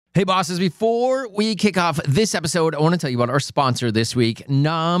Hey bosses, before we kick off this episode, I want to tell you about our sponsor this week,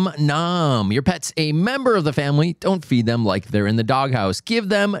 Nom Nom. Your pet's a member of the family. Don't feed them like they're in the doghouse. Give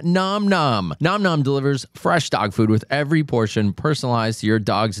them Nom Nom. Nom Nom delivers fresh dog food with every portion personalized to your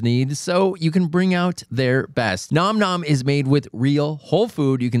dog's needs so you can bring out their best. Nom Nom is made with real whole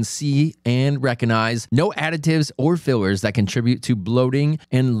food you can see and recognize. No additives or fillers that contribute to bloating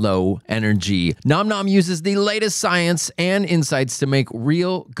and low energy. Nom Nom uses the latest science and insights to make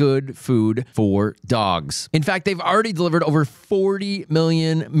real good food for dogs. In fact, they've already delivered over 40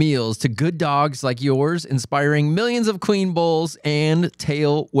 million meals to good dogs like yours, inspiring millions of clean bowls and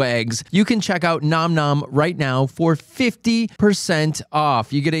tail wags. You can check out Nom Nom right now for 50%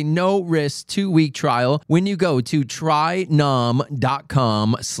 off. You get a no-risk 2-week trial when you go to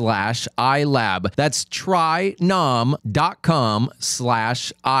trynom.com/iLab. That's trynom.com/iLab.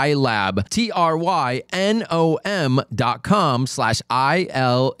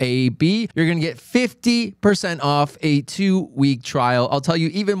 trynom.com/ILAB. You're going to get 50% off a 2-week trial. I'll tell you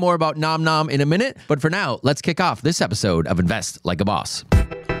even more about Nom Nom in a minute, but for now, let's kick off this episode of Invest Like a Boss.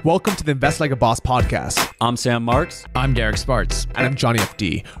 Welcome to the Invest Like a Boss podcast. I'm Sam Marks. I'm Derek Sparts. And I'm Johnny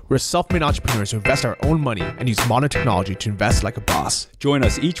FD. We're self-made entrepreneurs who invest our own money and use modern technology to invest like a boss. Join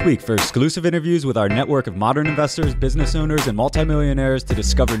us each week for exclusive interviews with our network of modern investors, business owners, and multimillionaires to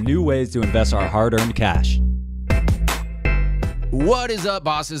discover new ways to invest our hard-earned cash. What is up,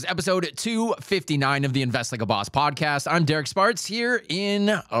 bosses? Episode 259 of the Invest Like a Boss podcast. I'm Derek Sparts here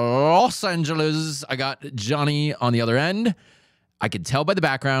in Los Angeles. I got Johnny on the other end. I could tell by the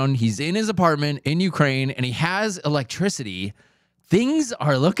background, he's in his apartment in Ukraine and he has electricity. Things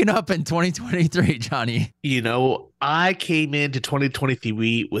are looking up in 2023, Johnny. You know, I came into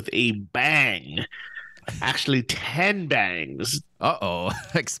 2023 with a bang. Actually, 10 bangs. Uh-oh.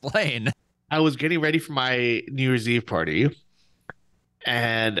 Explain. I was getting ready for my New Year's Eve party.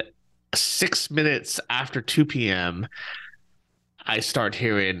 And 6 minutes after 2 p.m., I start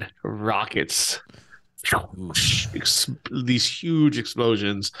hearing rockets. These huge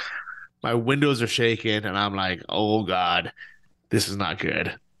explosions. My windows are shaking, and I'm like, oh, God, this is not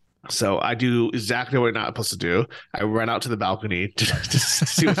good. So I do exactly what I'm not supposed to do. I run out to the balcony to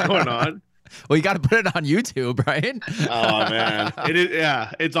see what's going on. Well, you got to put it on YouTube, right? Oh, man. It is,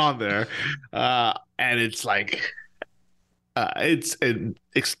 yeah, it's on there. And it's like...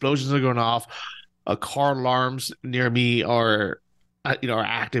 explosions are going off. Car alarms near me are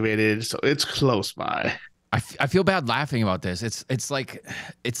activated, so it's close by. I feel bad laughing about this. It's like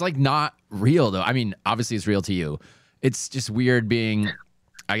not real though. I mean, obviously it's real to you. It's just weird being,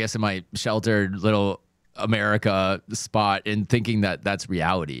 I guess, in my sheltered little America spot and thinking that that's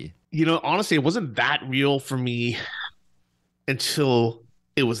reality. You know, honestly, it wasn't that real for me until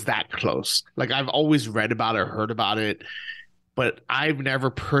it was that close. Like, I've always read about it or heard about it, but I've never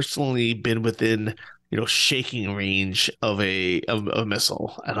personally been within, shaking range of a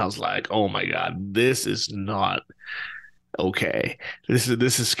missile. And I was like, oh my God, this is not okay. This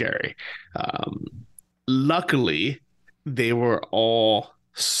is scary. Luckily, they were all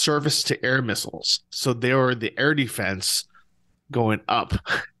surface to air missiles. So they were the air defense going up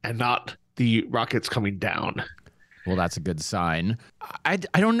and not the rockets coming down. Well, that's a good sign. I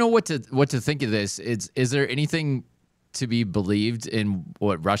don't know what to think of this. Is there anything to be believed in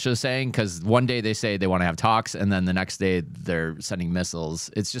what Russia's saying? Because one day they say they want to have talks, and then the next day they're sending missiles.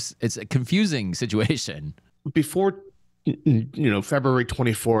 It's a confusing situation. Before, February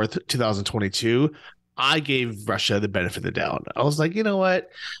 24th, 2022, I gave Russia the benefit of the doubt. I was like, you know what?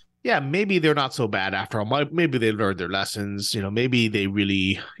 Yeah, maybe they're not so bad after all. Maybe they learned their lessons. Maybe they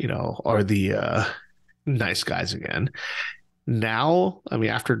really, are the nice guys again. Now, I mean,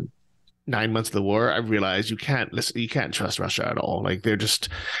 after 9 months of the war, I realized you can't trust Russia at all. Like, they're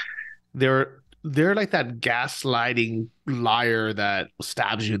like that gaslighting liar that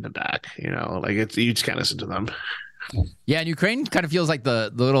stabs you in the back. Like, you just can't listen to them. Yeah, and Ukraine kind of feels like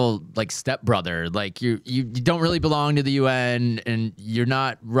the little stepbrother. Like you don't really belong to the UN, and you're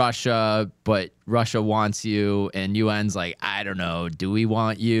not Russia, but Russia wants you, and UN's like, I don't know, do we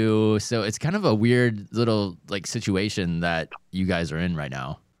want you? So it's kind of a weird little situation that you guys are in right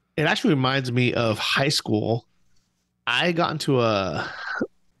now. It actually reminds me of high school. I got into a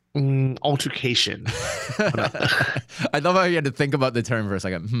altercation. I love how you had to think about the term for a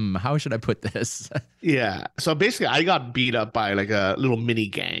second. How should I put this? Yeah. So basically, I got beat up by like a little mini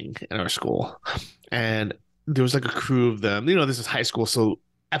gang in our school. And there was like a crew of them. This is high school. So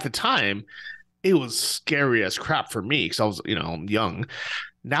at the time, it was scary as crap for me because I was, young.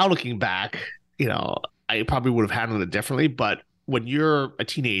 Now looking back, I probably would have handled it differently. But when you're a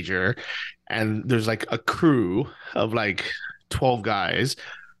teenager and there's like a crew of like 12 guys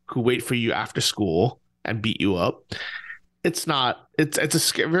who wait for you after school and beat you up. It's a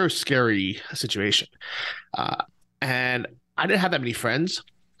very scary situation. And I didn't have that many friends,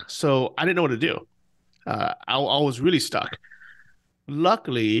 so I didn't know what to do. I was really stuck.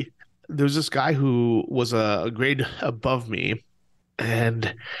 Luckily, there was this guy who was a grade above me,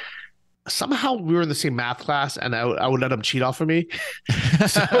 and somehow we were in the same math class, and I would let him cheat off of me.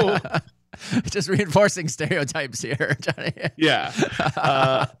 So just reinforcing stereotypes here, Johnny.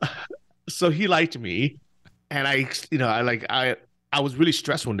 Yeah. So he liked me, and I was really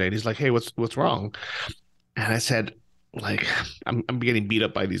stressed one day, and he's like, "Hey, what's wrong?" And I said, like, I'm getting beat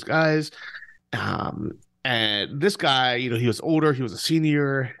up by these guys. And this guy, he was older, he was a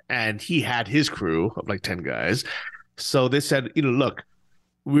senior, and he had his crew of like 10 guys. So they said, look,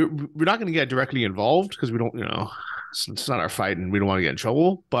 we're not going to get directly involved because we don't, it's not our fight and we don't want to get in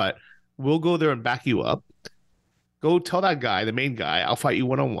trouble, but we'll go there and back you up. Go tell that guy, the main guy, I'll fight you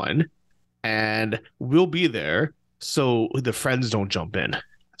one-on-one, and we'll be there so the friends don't jump in.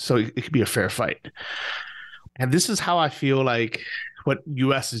 So it could be a fair fight. And this is how I feel like what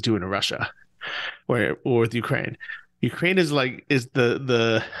U.S. is doing to Russia or with Ukraine. Ukraine is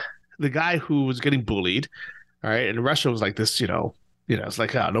the guy who was getting bullied, all right? And Russia was like this, it's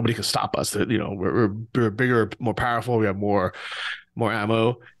like, nobody can stop us. We're bigger, more powerful. We have more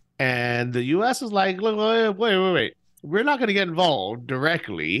ammo. And the U.S. is like, look, wait. We're not going to get involved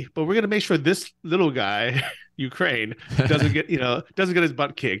directly, but we're going to make sure this little guy, Ukraine, doesn't get his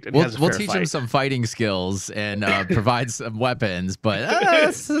butt kicked. And we'll teach him some fighting skills and provide some weapons, but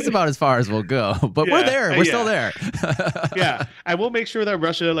that's about as far as we'll go. But we're there. We're still there. Yeah, and we'll make sure that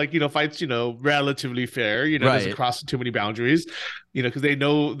Russia, fights, relatively fair. Doesn't cross too many boundaries. Because they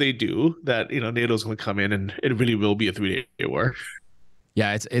know they do that. NATO's going to come in, and it really will be a 3-day war.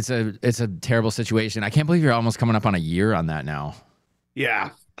 Yeah, it's a terrible situation. I can't believe you're almost coming up on a year on that now. Yeah.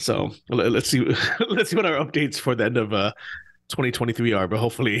 So let's see what our updates for the end of 2023 are. But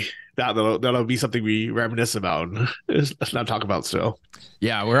hopefully that'll be something we reminisce about. Let's not talk about still.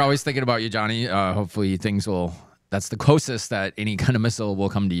 Yeah, we're always thinking about you, Johnny. Hopefully things will. That's the closest that any kind of missile will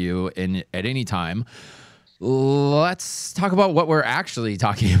come to you at any time. Let's talk about what we're actually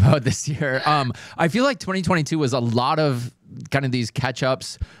talking about this year. I feel like 2022 was a lot of kind of these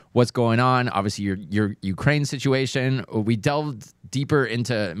catch-ups, what's going on. Obviously, your Ukraine situation. We delved deeper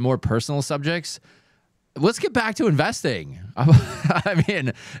into more personal subjects. Let's get back to investing. I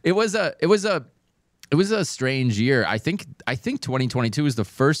mean, it was a strange year. I think 2022 is the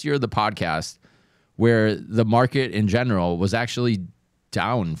first year of the podcast where the market in general was actually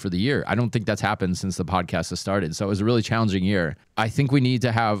down for the year. I don't think that's happened since the podcast has started. So it was a really challenging year. I think we need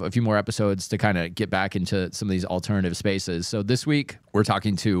to have a few more episodes to kind of get back into some of these alternative spaces. So this week, we're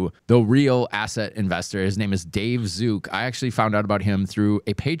talking to the real asset investor. His name is Dave Zook. I actually found out about him through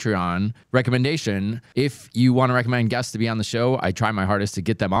a Patreon recommendation. If you want to recommend guests to be on the show, I try my hardest to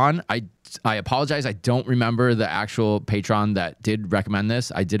get them on. I apologize. I don't remember the actual patron that did recommend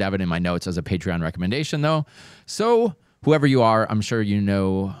this. I did have it in my notes as a Patreon recommendation, though. So whoever you are, I'm sure you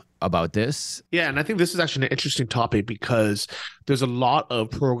know about this. Yeah, and I think this is actually an interesting topic because there's a lot of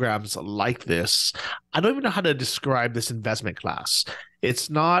programs like this. I don't even know how to describe this investment class.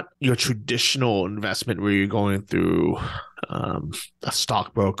 It's not your traditional investment where you're going through a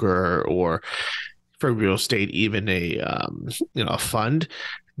stockbroker or for real estate, even a fund.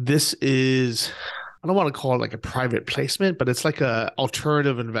 This is, I don't want to call it like a private placement, but it's like a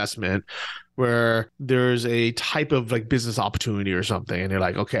alternative investment where there's a type of like business opportunity or something. And you're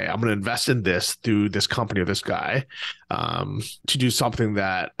like, okay, I'm going to invest in this through this company or this guy to do something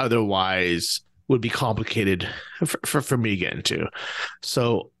that otherwise would be complicated for me to get into.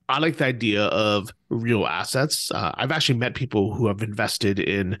 So I like the idea of real assets. I've actually met people who have invested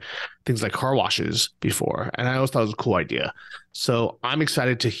in things like car washes before, and I always thought it was a cool idea. So I'm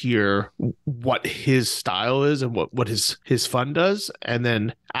excited to hear what his style is and what his fund does. And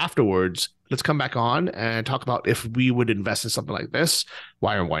then afterwards, let's come back on and talk about if we would invest in something like this,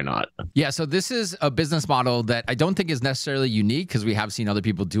 why or why not. Yeah, so this is a business model that I don't think is necessarily unique because we have seen other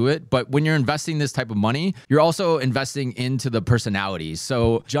people do it. But when you're investing this type of money, you're also investing into the personalities.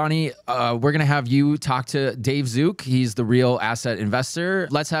 So Johnny, we're going to have you talk to Dave Zook. He's the real asset investor.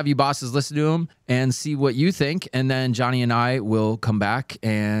 Let's have you bosses listen to him and see what you think. And then Johnny and I will come back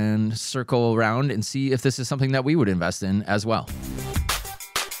and circle around and see if this is something that we would invest in as well.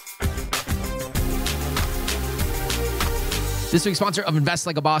 This week's sponsor of Invest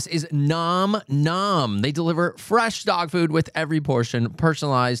Like a Boss is Nom Nom. They deliver fresh dog food with every portion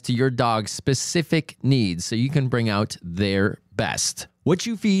personalized to your dog's specific needs so you can bring out their best. What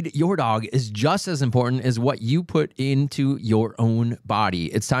you feed your dog is just as important as what you put into your own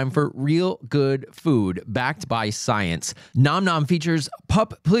body. It's time for real good food backed by science. Nom Nom features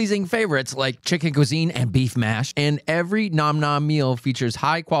pup-pleasing favorites like chicken cuisine and beef mash, and every Nom Nom meal features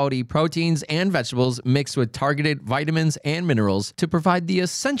high-quality proteins and vegetables mixed with targeted vitamins and minerals to provide the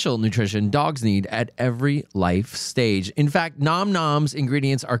essential nutrition dogs need at every life stage. In fact, Nom Nom's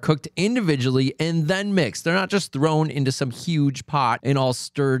ingredients are cooked individually and then mixed. They're not just thrown into some huge pot and all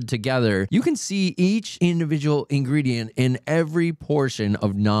stirred together. You can see each individual ingredient in every portion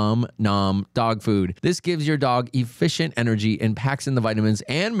of Nom Nom dog food. This gives your dog efficient energy and packs in the vitamins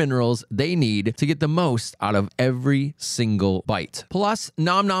and minerals they need to get the most out of every single bite. Plus,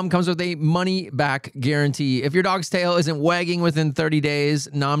 Nom Nom comes with a money-back guarantee. If your dog's tail isn't wagging within 30 days,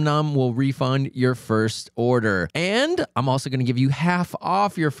 Nom Nom will refund your first order. And I'm also going to give you half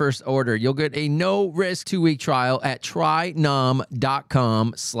off your first order. You'll get a no-risk 2-week trial at trynom.com/iLab.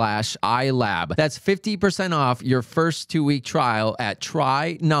 That's 50% off your first 2-week trial at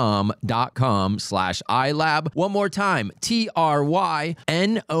trynom.com/iLab. One more time,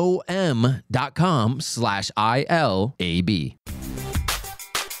 trynom.com/ILAB.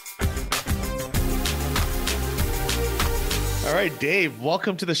 All right, Dave,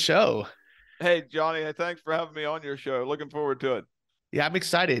 welcome to the show. Hey, Johnny, thanks for having me on your show. Looking forward to it. Yeah, I'm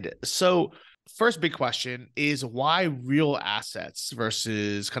excited. So first big question is why real assets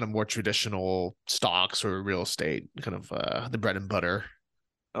versus kind of more traditional stocks or real estate, kind of the bread and butter?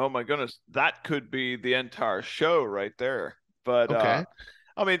 Oh my goodness, that could be the entire show right there. But Okay.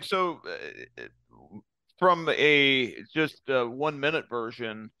 I mean, so from a just 1 minute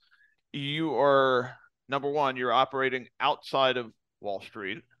version, you are number one, you're operating outside of Wall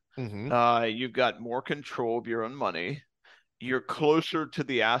Street. Mm-hmm. You've got more control of your own money. You're closer to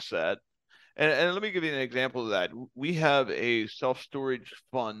the asset. And let me give you an example of that. We have a self-storage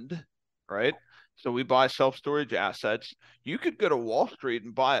fund, right? So we buy self-storage assets. You could go to Wall Street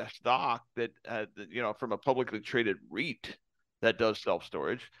and buy a stock that, from a publicly traded REIT that does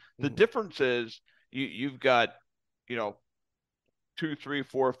self-storage. The difference is you've got, 2, 3,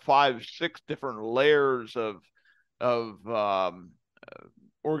 4, 5, 6 different layers of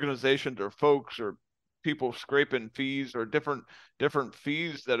organizations or folks or people scraping fees or different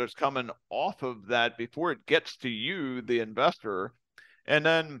fees that is coming off of that before it gets to you, the investor. And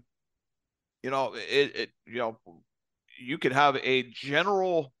then, you could have a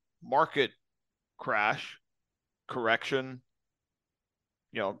general market correction,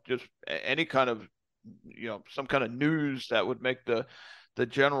 just any kind of, some kind of news that would make the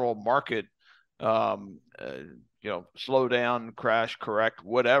general market, slow down, crash, correct,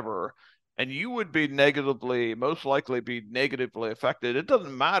 whatever. And you would be most likely be negatively affected. It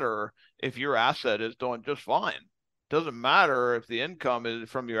doesn't matter if your asset is doing just fine. It doesn't matter if the income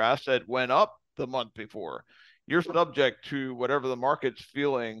from your asset went up the month before. You're subject to whatever the market's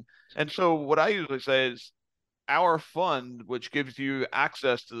feeling. And so what I usually say is our fund, which gives you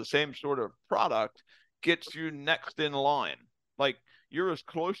access to the same sort of product, gets you next in line. Like, you're as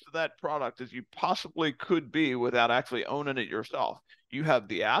close to that product as you possibly could be without actually owning it yourself. You have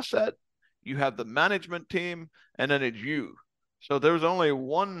the asset, you have the management team, and then it's you. So there's only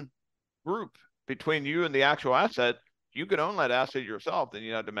one group between you and the actual asset. You can own that asset yourself, then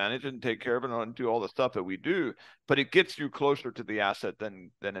you have to manage it and take care of it and do all the stuff that we do. But it gets you closer to the asset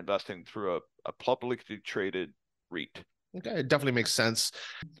than investing through a publicly traded REIT. Okay, it definitely makes sense.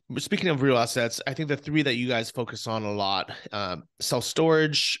 Speaking of real assets, I think the 3 that you guys focus on a lot,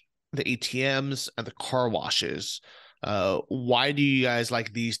 self-storage, the ATMs, and the car washes. Why do you guys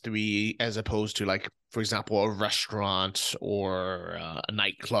like these 3 as opposed to, like, for example, a restaurant or a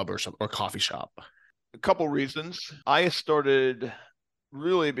nightclub or coffee shop? A couple reasons. I started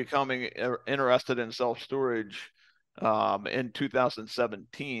really becoming interested in self-storage in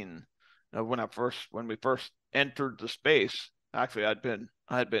 2017 when we first entered the space. Actually, I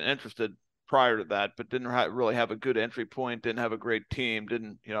had been interested prior to that, but didn't really have a good entry point, didn't have a great team,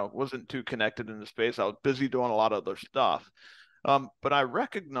 wasn't too connected in the space. I was busy doing a lot of other stuff. But I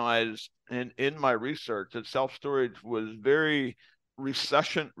recognized in my research that self-storage was very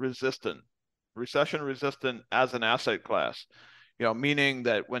recession resistant as an asset class. Meaning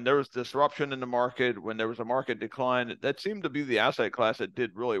that when there was disruption in the market, when there was a market decline, that seemed to be the asset class that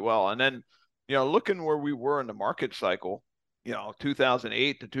did really well. And then, looking where we were in the market cycle,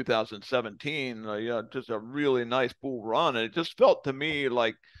 2008 to 2017, just a really nice bull run. And it just felt to me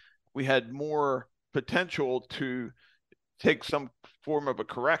like we had more potential to take some form of a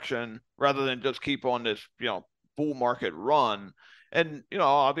correction rather than just keep on this, bull market run. And,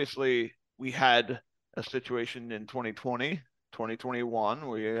 obviously we had a situation in 2020 2021,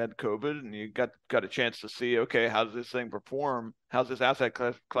 where you had COVID, and you got a chance to see, okay, how does this thing perform? How's this asset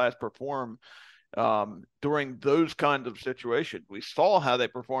class perform during those kinds of situations? We saw how they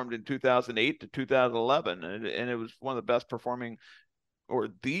performed in 2008 to 2011, and it was one of the best performing, or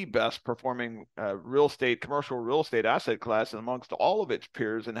the best performing commercial real estate asset class amongst all of its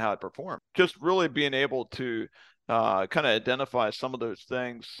peers, and how it performed. Just really being able to kind of identify some of those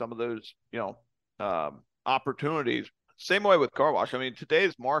things, some of those, opportunities. Same way with car wash. I mean,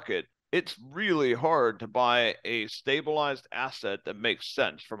 today's market, it's really hard to buy a stabilized asset that makes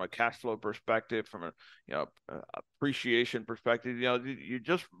sense from a cash flow perspective, from a appreciation perspective. You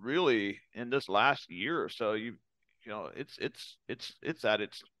just really, in this last year or so, it's at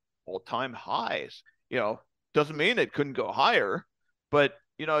its all-time highs. Doesn't mean it couldn't go higher, but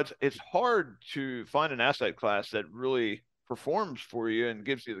it's hard to find an asset class that really performs for you and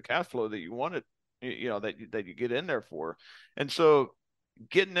gives you the cash flow that you want it, that you get in there for. And so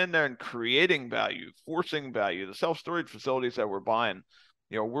getting in there and creating value, forcing value, the self-storage facilities that we're buying,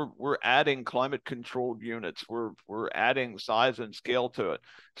 we're adding climate controlled units. We're adding size and scale to it.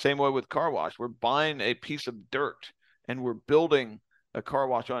 Same way with car wash. We're buying a piece of dirt and we're building a car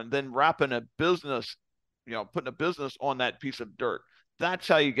wash on it, then wrapping a business, putting a business on that piece of dirt. That's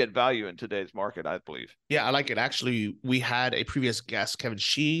how you get value in today's market, I believe. Yeah, I like it. Actually, we had a previous guest, Kevin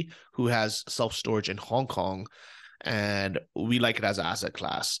Shee, who has self-storage in Hong Kong, and we like it as an asset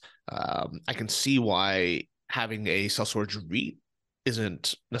class. I can see why having a self-storage REIT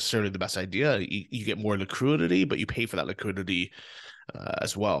isn't necessarily the best idea. You get more liquidity, but you pay for that liquidity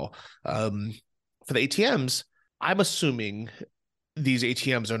as well. For the ATMs, I'm assuming these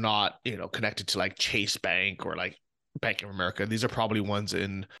ATMs are not, connected to like Chase Bank or like Bank of America. These are probably ones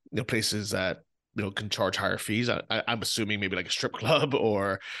in places that can charge higher fees. I'm assuming maybe like a strip club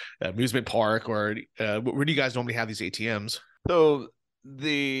or amusement park, or where do you guys normally have these ATMs? So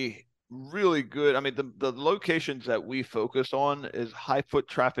the really good, the locations that we focus on is high foot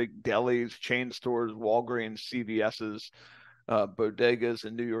traffic delis, chain stores, Walgreens, CVS's, bodegas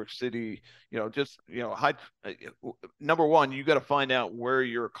in New York City. High. Number one, you got to find out where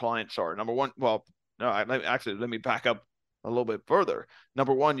your clients are. Number one, well, no, let me back up a little bit further.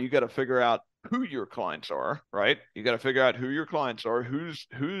 Number one, you got to figure out who your clients are, right? You got to figure out who your clients are, who's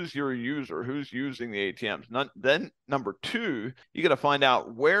your user, who's using the ATMs. Then number two, you got to find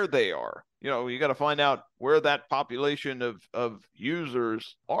out where they are. You got to find out where that population of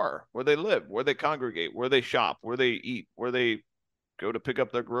users are, where they live, where they congregate, where they shop, where they eat, where they go to pick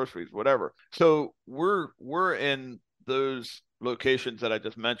up their groceries, whatever. So we're in those locations that I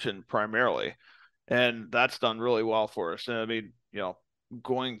just mentioned primarily. And that's done really well for us. And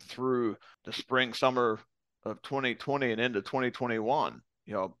going through the spring, summer of 2020 and into 2021,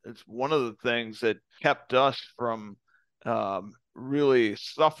 it's one of the things that kept us from really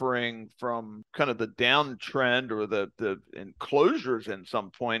suffering from kind of the downtrend or the enclosures in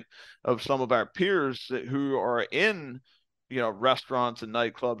some point of some of our peers who are in, restaurants and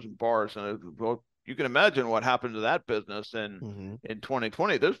nightclubs and bars. And well, you can imagine what happened to that business in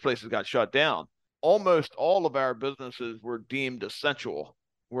 2020. Those places got shut down. Almost all of our businesses were deemed essential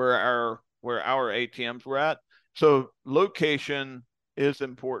where our ATMs were at. So location is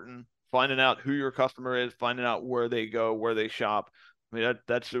important. Finding out who your customer is, finding out where they go, where they shop.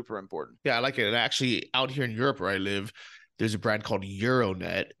 That's super important. Yeah, I like it. And actually, out here in Europe where I live, there's a brand called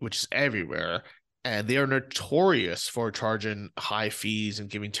Euronet, which is everywhere. And they are notorious for charging high fees and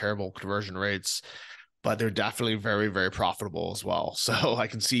giving terrible conversion rates. But they're definitely very, very profitable as well. So I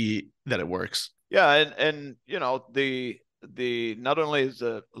can see that it works. Yeah, and the not only is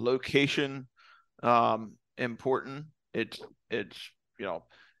the location important, it's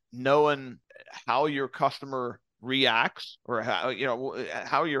knowing how your customer reacts, or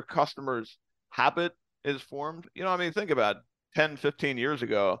how your customer's habit is formed. Think about it. 10, 15 years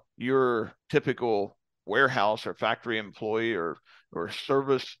ago, your typical warehouse or factory employee or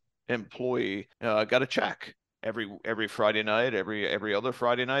service employee got a check every Friday night, every other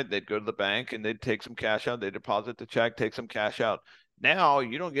Friday night. They'd go to the bank and they'd take some cash out. They deposit the check, take some cash out. Now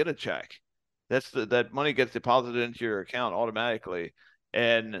you don't get a check. That money gets deposited into your account automatically.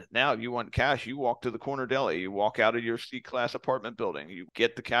 And now if you want cash, you walk to the corner deli, you walk out of your C-class apartment building, you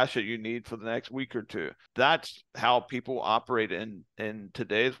get the cash that you need for the next week or two. That's how people operate in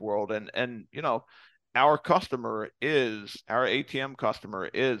today's world. And our ATM customer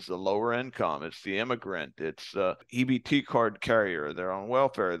is the lower income. It's the immigrant. It's EBT card carrier. They're on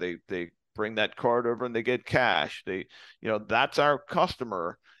welfare. They bring that card over and they get cash. That's our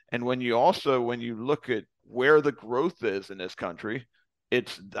customer. And when you look at where the growth is in this country,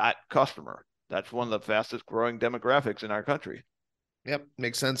 it's that customer. that's one of the fastest growing demographics in our country. Yep,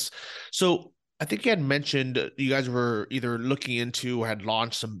 makes sense. So I think you had mentioned you guys were either looking into or had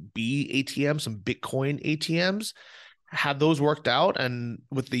launched some B ATMs, some Bitcoin ATMs. Have those worked out? And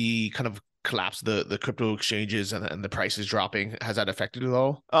with the kind of collapse, the crypto exchanges and the prices dropping, has that affected it at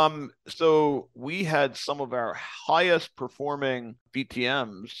all? So we had some of our highest performing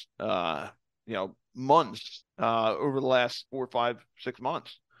BTMs, months, over the last 4, 5, 6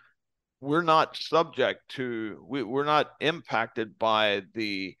 months. We're not we're not impacted by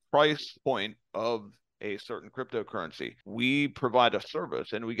the price point of a certain cryptocurrency. We provide a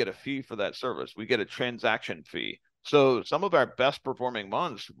service and we get a fee for that service. We get a transaction fee. So some of our best performing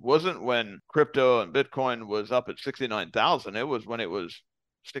months wasn't when crypto and Bitcoin was up at 69,000. It was when it was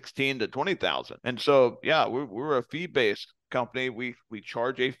 16 to 20,000. And so, yeah, we're a fee-based company. We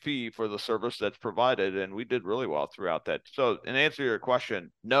charge a fee for the service that's provided, and we did really well throughout that. So, in answer to your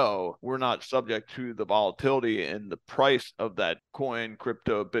question, no, we're not subject to the volatility in the price of that coin,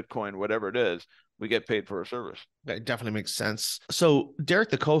 crypto, Bitcoin, whatever it is. We get paid for a service. That definitely makes sense. So Derek,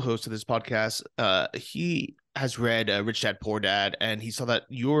 the co-host of this podcast, he has read Rich Dad Poor Dad, and he saw that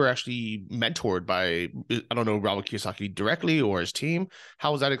you were actually mentored by, I don't know, Robert Kiyosaki directly or his team.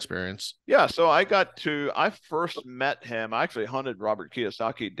 How was that experience? Yeah, so I first met him. I actually hunted Robert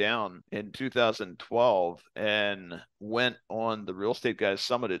Kiyosaki down in 2012 and went on the Real Estate Guys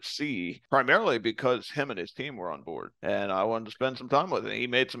Summit at Sea, primarily because him and his team were on board. And I wanted to spend some time with him. He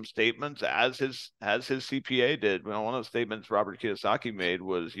made some statements as his CPA did. One of the statements Robert Kiyosaki made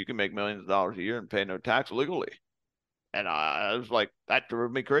was, you can make millions of dollars a year and pay no tax legally. And I was like, that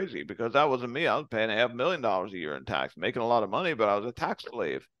drove me crazy because that wasn't me. I was paying $500,000 a year in tax, making a lot of money, but I was a tax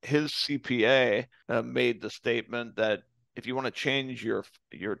slave. His CPA made the statement that if you want to change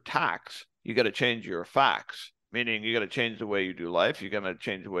your tax, you got to change your facts, meaning you got to change the way you do life. You got to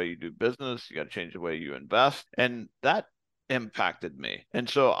change the way you do business. You got to change the way you invest. And that impacted me. And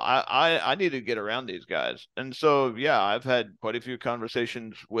so I need to get around these guys. And so, yeah, I've had quite a few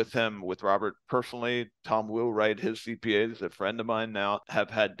conversations with him, with Robert personally. Tom Wheelwright, his CPA, is a friend of mine now. Have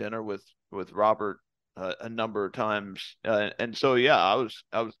had dinner with Robert a number of times. And so, yeah, I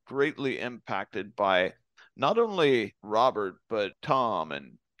was greatly impacted by not only Robert, but Tom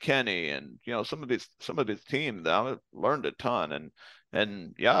and Kenny and, some of his team. That I learned a ton.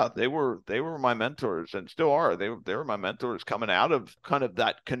 And yeah, they were my mentors and still are. They were my mentors coming out of kind of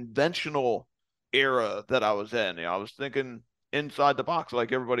that conventional era that I was in. I was thinking inside the box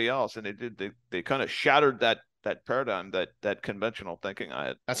like everybody else, and they kind of shattered that paradigm, that conventional thinking I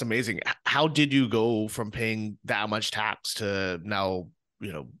had. That's amazing. How did you go from paying that much tax to now,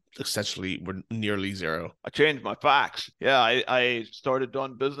 essentially we're nearly zero? I changed my facts. Yeah, I started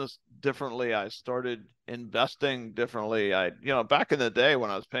doing business differently. I started investing differently. Back in the day when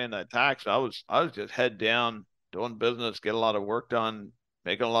I was paying that tax, I was just head down, doing business, get a lot of work done,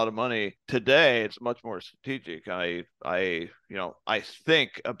 making a lot of money. Today, it's much more strategic. I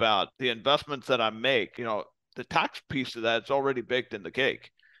think about the investments that I make. The tax piece of that's already baked in the cake.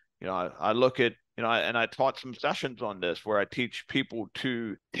 I look at, and I taught some sessions on this where I teach people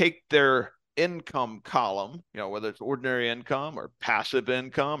to take their income column, whether it's ordinary income or passive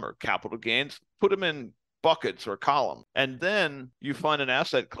income or capital gains, put them in buckets or column. And then you find an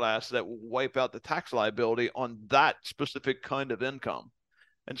asset class that will wipe out the tax liability on that specific kind of income.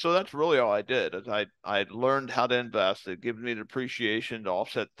 And so that's really all I did. Is I learned how to invest. It gives me the appreciation to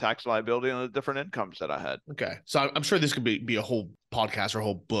offset tax liability on the different incomes that I had. Okay. So I'm sure this could be a whole podcast or a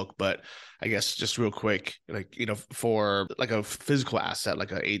whole book, but I guess just real quick, for like a physical asset,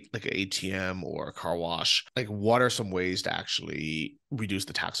 like an ATM or a car wash, like what are some ways to actually reduce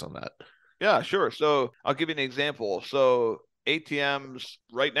the tax on that? Yeah, sure. So I'll give you an example. So ATMs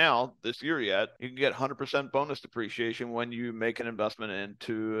right now, this year yet, you can get 100% bonus depreciation when you make an investment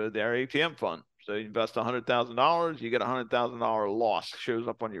into their ATM fund. So you invest $100,000, you get a $100,000 loss, shows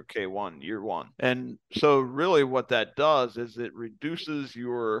up on your K1 year one. And so really what that does is it reduces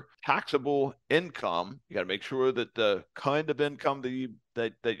your taxable income. You got to make sure that the kind of income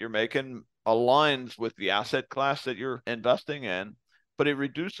that you're making aligns with the asset class that you're investing in, but it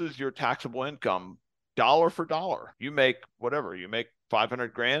reduces your taxable income dollar for dollar. You make whatever, you make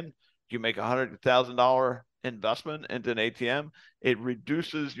 500 grand, you make $100,000 investment into an ATM, it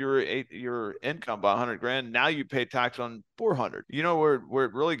reduces your income by 100 grand. Now you pay tax on 400. Where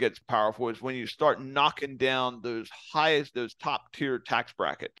it really gets powerful is when you start knocking down those top tier tax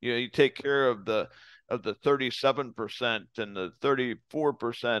brackets. You take care of the 37% and the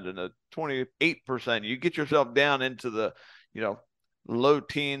 34% and the 28%. You get yourself down into the, low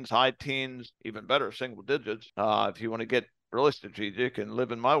teens, high teens, even better, single digits. If you want to get really strategic and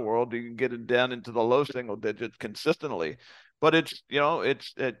live in my world, you can get it down into the low single digits consistently. But it's,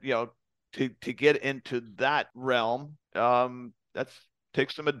 to get into that realm, that's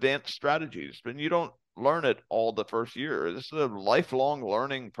takes some advanced strategies, and you don't learn it all the first year. This is a lifelong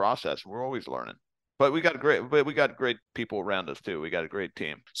learning process. We're always learning. But we got great people around us too. We got a great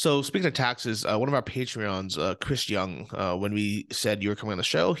team. So speaking of taxes, one of our Patreons, Chris Young, when we said you were coming on the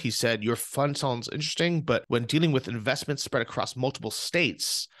show, he said your fund sounds interesting, but when dealing with investments spread across multiple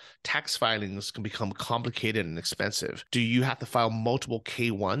states, tax filings can become complicated and expensive. Do you have to file multiple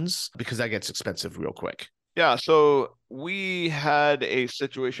K1s? Because that gets expensive real quick. Yeah, so we had a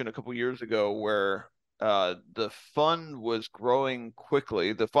situation a couple years ago where the fund was growing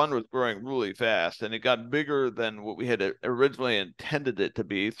quickly. The fund was growing really fast, and it got bigger than what we had originally intended it to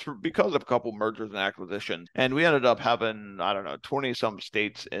be because of a couple mergers and acquisitions. And we ended up having, 20 some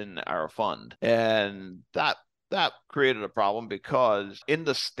states in our fund. And that created a problem because in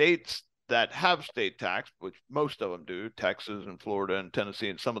the states that have state tax, which most of them do, Texas and Florida and Tennessee,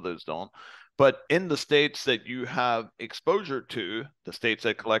 and some of those don't, but in the states that you have exposure to, the states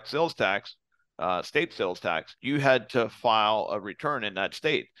that collect sales tax, state sales tax, you had to file a return in that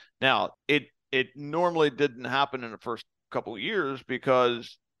state. Now, it normally didn't happen in the first couple of years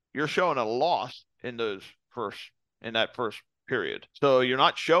because you're showing a loss in that first period. So you're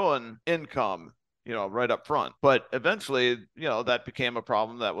not showing income, right up front. But eventually, that became a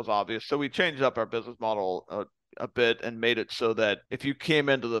problem that was obvious. So we changed up our business model a bit and made it so that if you came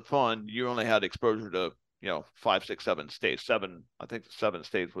into the fund, you only had exposure to 5, 6, 7 states. I think 7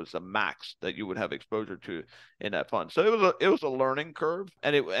 states was the max that you would have exposure to in that fund. So it was a learning curve,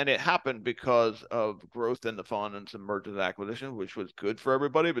 and it happened because of growth in the fund and some mergers and acquisitions, which was good for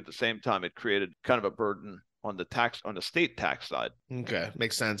everybody. But at the same time, it created kind of a burden on the state tax side. Okay,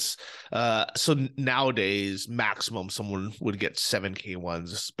 makes sense. So nowadays, maximum someone would get 7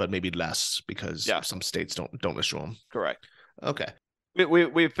 K1s, but maybe less because some states don't issue them. Correct. Okay.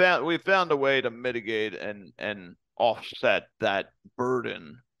 We found a way to mitigate and offset that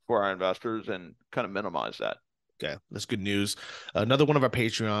burden for our investors and kind of minimize that. Okay, that's good news. Another one of our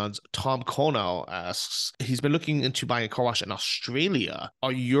Patreons, Tom Conal, asks, he's been looking into buying a car wash in Australia.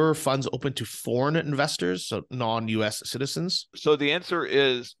 Are your funds open to foreign investors, so non-US citizens? So the answer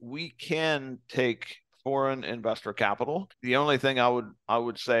is we can take foreign investor capital. The only thing I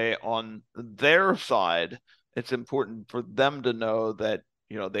would say on their side, it's important for them to know that,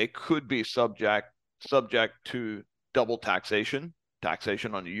 they could be subject to double taxation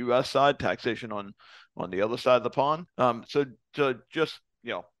on the U.S. side, taxation on the other side of the pond. So just,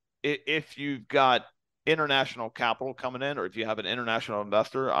 if you've got international capital coming in, or if you have an international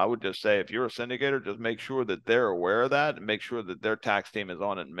investor, I would just say, if you're a syndicator, just make sure that they're aware of that and make sure that their tax team is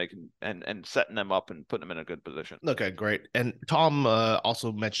on it and making and setting them up and putting them in a good position. Okay, great. And Tom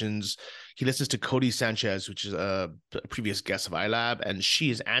also mentions he listens to Cody Sanchez, which is a previous guest of iLab, and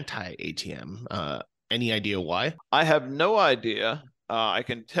she is anti-ATM. Any idea why? I have no idea. I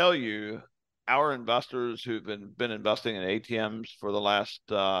can tell you our investors who've been investing in ATMs for the last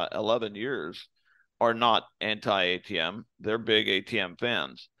 11 years are not anti-ATM. They're big ATM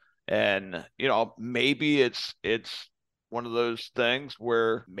fans. And, maybe it's one of those things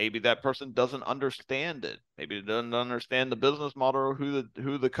where maybe that person doesn't understand it. Maybe they doesn't understand the business model or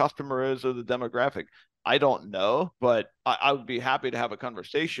who the customer is or the demographic. I don't know, but I would be happy to have a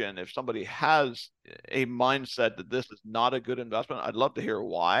conversation. If somebody has a mindset that this is not a good investment, I'd love to hear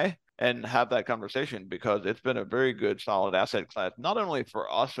why and have that conversation, because it's been a very good, solid asset class, not only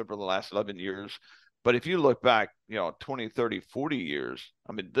for us over the last 11 years, but if you look back, 20, 30, 40 years,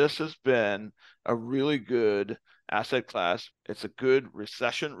 this has been a really good asset class. It's a good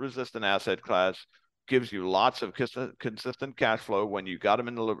recession-resistant asset class, gives you lots of consistent cash flow when you got them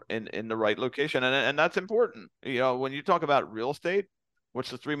in the right location. And that's important. When you talk about real estate, what's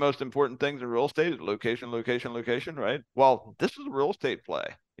the 3 most important things in real estate? Location, location, location, right? Well, this is a real estate play.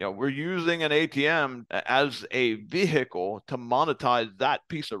 We're using an ATM as a vehicle to monetize that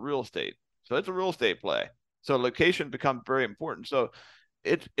piece of real estate. So it's a real estate play. So location becomes very important. So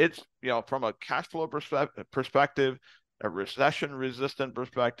it's from a cash flow perspective, a recession-resistant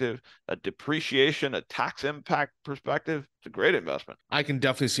perspective, a depreciation, a tax impact perspective, it's a great investment. I can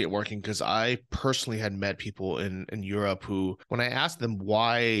definitely see it working, because I personally had met people in Europe who, when I asked them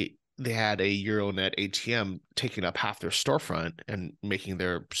why they had a Euronet ATM taking up half their storefront and making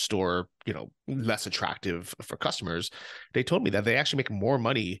their store, less attractive for customers. They told me that they actually make more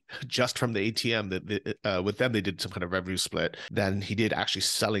money just from the ATM. That with them, they did some kind of revenue split than he did actually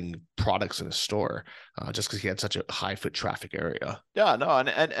selling products in a store, just because he had such a high foot traffic area. Yeah, no,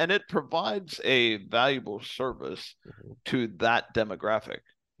 and it provides a valuable service to that demographic.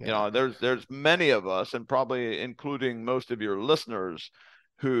 Yeah. There's many of us, and probably including most of your listeners,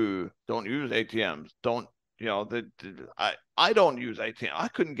 who don't use ATMs, don't, I don't use ATM.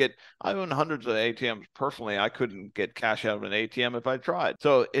 I own hundreds of ATMs personally. I couldn't get cash out of an ATM if I tried.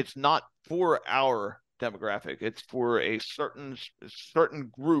 So it's not for our demographic. It's for a certain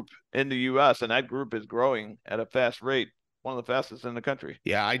group in the US, and that group is growing at a fast rate, one of the fastest in the country.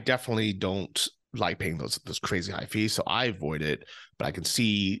 Yeah, I definitely don't like paying those crazy high fees, so I avoid it, but I can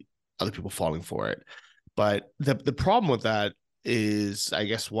see other people falling for it. But the problem with that is, I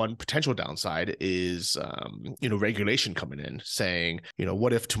guess, one potential downside is regulation coming in saying,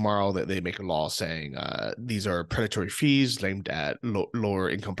 what if tomorrow that they make a law saying these are predatory fees aimed at lower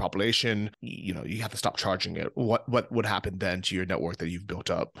income population, you have to stop charging it. What would happen then to your network that you've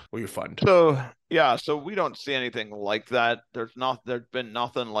built up or your fund? So we don't see anything like that. There's been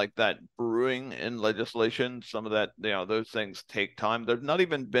nothing like that brewing in legislation. Some of that, those things take time. There's not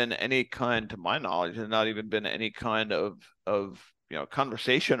even been any kind, to my knowledge, there's not even been any kind of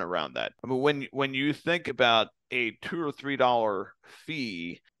conversation around that. I mean, when you think about a $2 or $3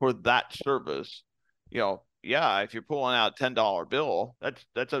 fee for that service, if you're pulling out a $10 bill,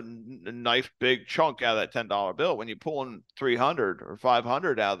 that's a nice big chunk out of that $10 bill. When you're pulling 300 or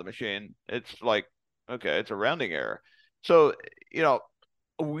 500 out of the machine, it's like, okay, it's a rounding error. So,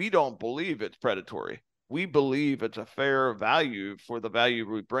 we don't believe it's predatory. We believe it's a fair value for the value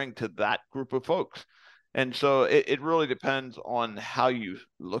we bring to that group of folks. And so it really depends on how you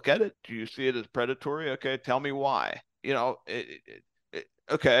look at it. Do you see it as predatory? Okay, tell me why.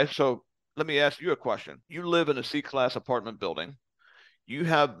 Okay, so let me ask you a question. You live in a C-class apartment building. You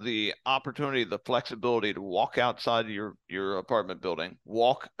have the opportunity, the flexibility to walk outside of your apartment building,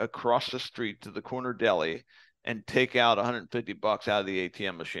 walk across the street to the corner deli, and take out $150 out of the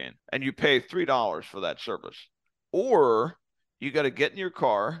ATM machine. And you pay $3 for that service. Or you got to get in your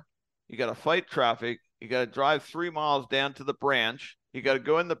car, you got to fight traffic, you got to drive 3 miles down to the branch, you got to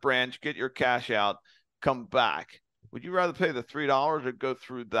go in the branch, get your cash out, come back. Would you rather pay the $3 or go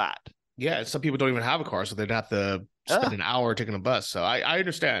through that? Yeah, some people don't even have a car, so they'd have to spend an hour taking a bus. So I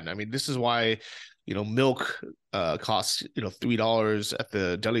understand. I mean, this is why, milk costs, $3 at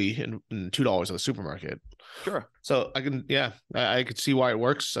the deli and $2 at the supermarket. Sure. So I could see why it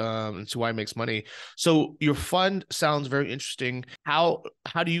works and see why it makes money. So your fund sounds very interesting. How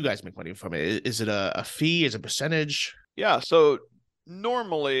do you guys make money from it? Is it a fee? Is it a percentage? Yeah. So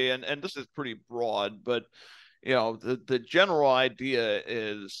normally, and this is pretty broad, but the general idea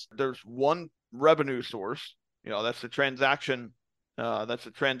is there's one revenue source. That's the transaction. That's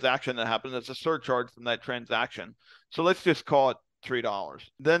a transaction that happens. That's a surcharge from that transaction. So let's just call it $3.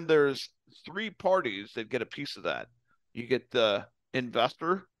 Then there's 3 parties that get a piece of that. You get the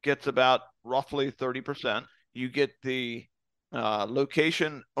investor gets about roughly 30%. You get the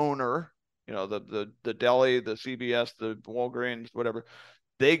location owner, the deli, the CVS, the Walgreens, whatever.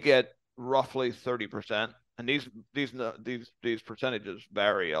 They get roughly 30%. And these percentages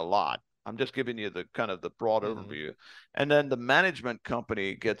vary a lot. I'm just giving you the kind of the broad overview. And then the management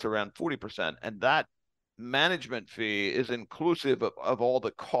company gets around 40%. And that management fee is inclusive of all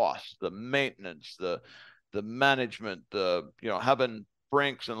the costs, the maintenance, the management, having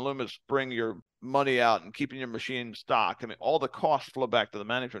Brinks and Loomis bring your money out and keeping your machine stocked. I mean, all the costs flow back to the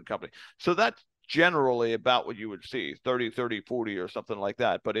management company. So that's generally about what you would see, 30, 30, 40 or something like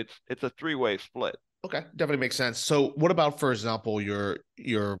that. But it's a 3-way split. Okay, definitely makes sense. So what about, for example, your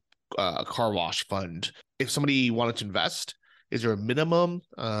car wash fund? If somebody wanted to invest, is there a minimum?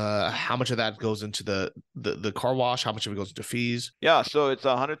 How much of that goes into the car wash? How much of it goes into fees? Yeah, so it's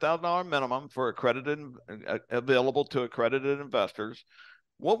 $100,000 minimum for available to accredited investors.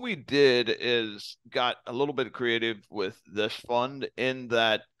 What we did is got a little bit creative with this fund in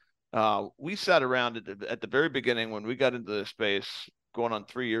that we sat around at the very beginning when we got into this space going on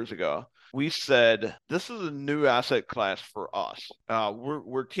 3 years ago. We said, this is a new asset class for us.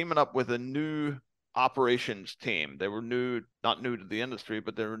 We're teaming up with a new operations team. They were not new to the industry,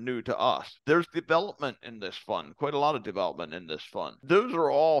 but they were new to us. There's development in this fund, quite a lot of development in this fund. Those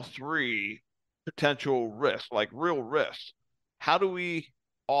are all 3 potential risks, like real risks. How do we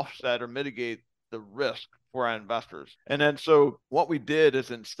offset or mitigate the risk for our investors. And then so what we did is,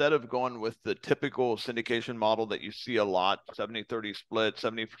 instead of going with the typical syndication model that you see a lot, 70-30 split,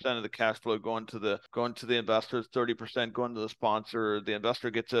 70% of the cash flow going to the investors, 30% going to the sponsor, the investor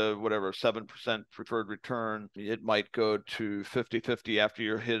gets a whatever 7% preferred return. It might go to 50-50 after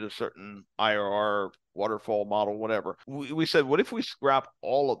you hit a certain IRR, waterfall model, whatever. We said, what if we scrap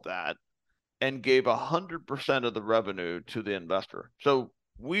all of that and gave 100% of the revenue to the investor? So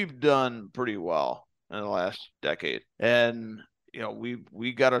we've done pretty well in the last decade. And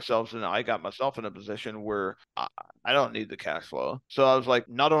we got ourselves in, I got myself in a position where I don't need the cash flow. So I was like,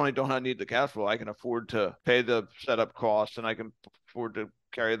 not only don't I need the cash flow, I can afford to pay the setup costs, and I can afford to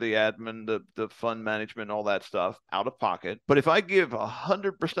carry the admin, the fund management, all that stuff out of pocket. But if I give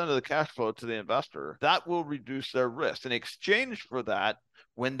 100% of the cash flow to the investor, that will reduce their risk. In exchange for that,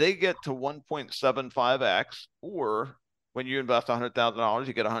 when they get to 1.75x, or when you invest $100,000,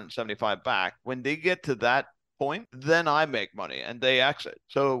 you get 175 back. When they get to that point, then I make money and they exit.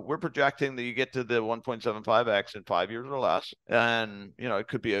 So we're projecting that you get to the 1.75x in 5 years or less. And, it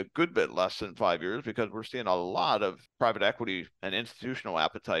could be a good bit less than 5 years, because we're seeing a lot of private equity and institutional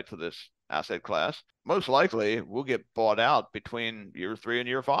appetite for this asset class. Most likely we'll get bought out between year 3 and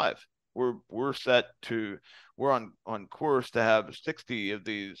year 5. We're on course to have 60 of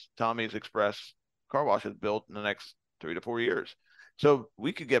these Tommy's Express car washes built in the next 3 to 4 years. So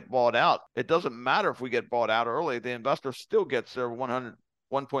we could get bought out. It doesn't matter if we get bought out early. The investor still gets their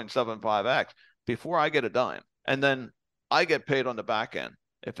 1.75x before I get a dime. And then I get paid on the back end.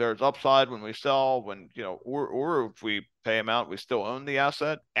 If there's upside when we sell, or if we pay them out, we still own the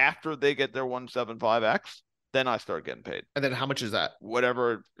asset. After they get their 1.75x, then I start getting paid. And then how much is that?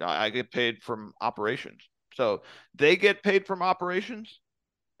 Whatever, I get paid from operations. So they get paid from operations.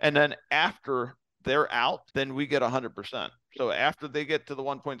 And then after they're out, then we get 100%. So after they get to the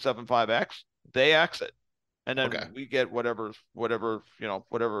 1.75x, they exit. And then we get whatever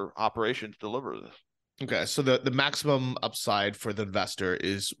operations deliver this. Okay. So the maximum upside for the investor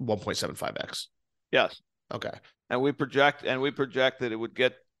is 1.75x. Yes. Okay. And we project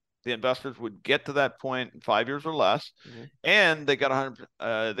that the investors would get to that point in 5 years or less. Mm-hmm. And they get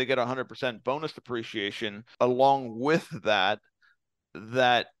 100% bonus depreciation along with that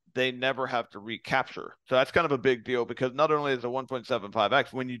they never have to recapture. So that's kind of a big deal, because not only is it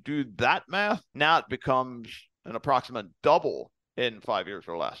 1.75x, when you do that math, now it becomes an approximate double in 5 years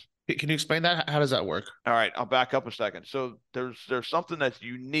or less. Can you explain that? How does that work? All right, I'll back up a second. So there's something that's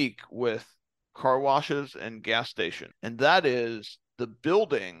unique with car washes and gas station, and that is the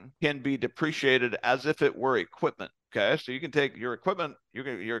building can be depreciated as if it were equipment. Okay, so you can take your equipment, you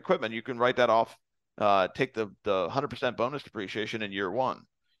can write that off, take the 100% bonus depreciation in year 1.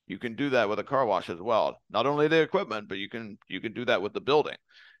 You can do that with a car wash as well. Not only the equipment, but you can do that with the building.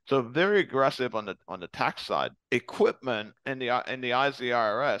 So very aggressive on the tax side. Equipment in the eyes of the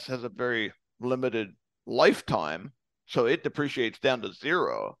IRS has a very limited lifetime, so it depreciates down to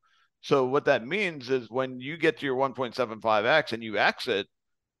 0. So what that means is when you get to your 1.75x and you exit,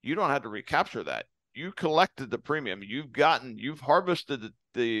 you don't have to recapture that. You collected the premium. You've harvested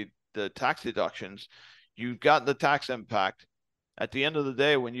the tax deductions. You've gotten the tax impact. At the end of the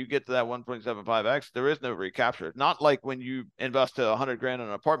day, when you get to that 1.75x, there is no recapture. It's not like when you invest $100,000 in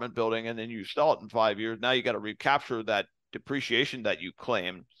an apartment building and then you sell it in 5 years. Now you got to recapture that depreciation that you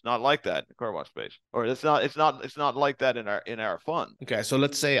claimed. It's not like that in the car wash space, or it's not like that in our fund. Okay, so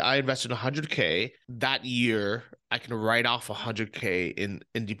let's say I invested $100K that year. I can write off $100K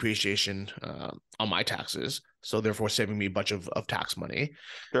in depreciation on my taxes, so therefore saving me a bunch of tax money.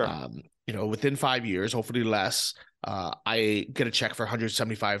 Sure. Within 5 years, hopefully less, I get a check for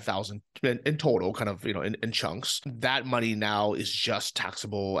 $175,000 in total, kind of, in chunks. That money now is just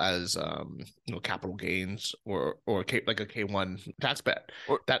taxable as, capital gains or like a K1 tax bet.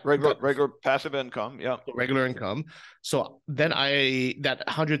 Or that regular passive income. Yeah. Regular income. So then that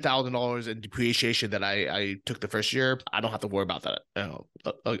 $100,000 in depreciation that I took the first year, I don't have to worry about that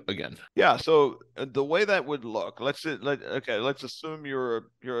again. Yeah. So the way that would look, let's assume you're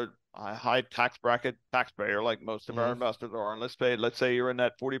a high tax bracket taxpayer, like most of our investors are, and let's say you're in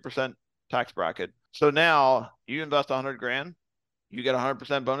that 40% tax bracket. So now you invest $100,000, you get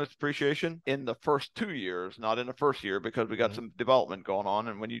 100% bonus depreciation in the first 2 years, not in the first year, because we got some development going on.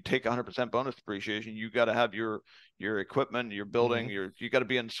 And when you take 100% bonus depreciation, you got to have your equipment, your building, you got to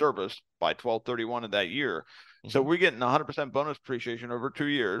be in service by 12/31 of that year. So we're getting 100% bonus depreciation over 2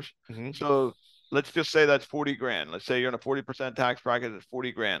 years. So let's just say that's $40,000. Let's say you're in a 40% tax bracket, it's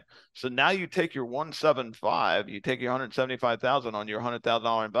 $40,000. So now you take your 175, you take your 175,000 on your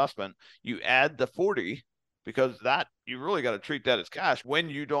 $100,000 investment, you add the 40, because that you really got to treat that as cash when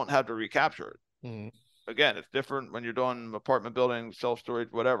you don't have to recapture it. Again, it's different when you're doing apartment buildings, self-storage,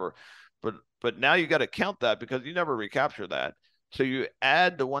 whatever. But now you got to count that because you never recapture that. So you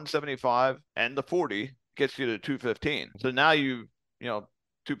add the 175 and the 40 gets you to 215. So now you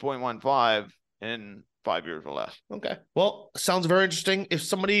 2.15 in 5 years or less. Okay. Well, sounds very interesting. If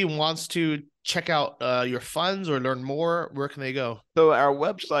somebody wants to check out your funds or learn more, where can they go? So our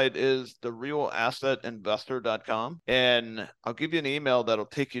website is therealassetinvestor.com. And I'll give you an email that'll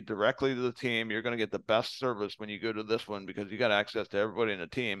take you directly to the team. You're going to get the best service when you go to this one because you got access to everybody in the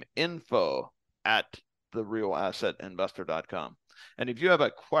team. info@therealassetinvestor.com. And if you have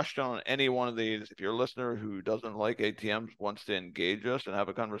a question on any one of these, if you're a listener who doesn't like ATMs, wants to engage us and have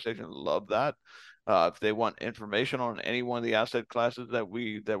a conversation, love that. If they want information on any one of the asset classes that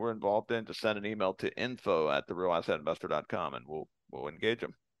we're involved in, to send an email to info@therealassetinvestor.com and we'll engage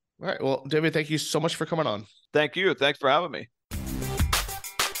them. All right. Well, David, thank you so much for coming on. Thank you. Thanks for having me.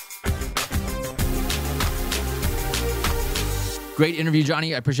 Great interview,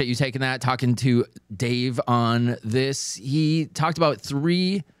 Johnny. I appreciate you taking that, talking to Dave on this. He talked about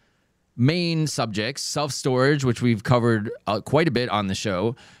 3 main subjects: self-storage, which we've covered quite a bit on the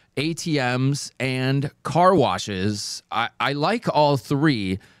show, ATMs, and car washes. I like all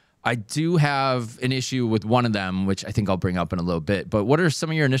 3. I do have an issue with one of them, which I think I'll bring up in a little bit. But what are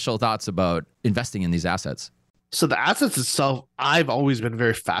some of your initial thoughts about investing in these assets? So the assets itself, I've always been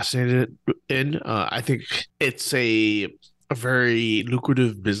very fascinated in. I think it's a very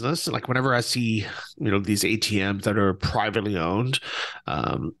lucrative business. Like whenever I see, these ATMs that are privately owned,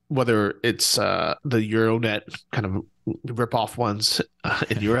 whether it's the Euronet kind of rip-off ones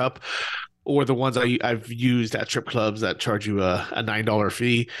in Europe, or the ones I've used at strip clubs that charge you a $9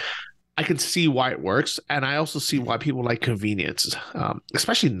 fee, I can see why it works. And I also see why people like convenience,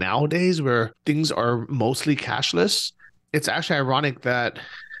 especially nowadays where things are mostly cashless. It's actually ironic that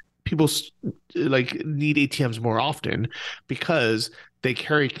people need ATMs more often because they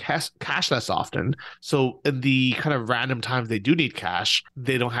carry cash less often. So in the kind of random times they do need cash,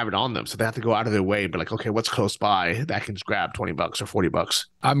 they don't have it on them. So they have to go out of their way and be like, okay, what's close by that I can just grab $20 or $40?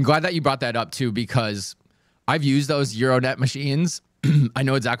 I'm glad that you brought that up too, because I've used those Euronet machines. I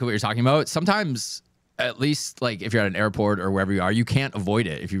know exactly what you're talking about. Sometimes, at least like if you're at an airport or wherever you are, you can't avoid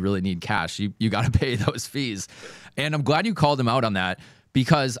it. If you really need cash, you got to pay those fees. And I'm glad you called him out on that,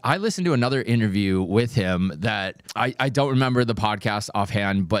 because I listened to another interview with him that I don't remember the podcast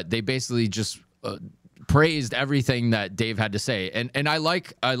offhand, but they basically just praised everything that Dave had to say. And I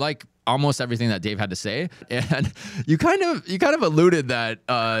like almost everything that Dave had to say. And you kind of alluded that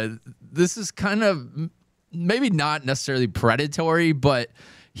this is kind of maybe not necessarily predatory, but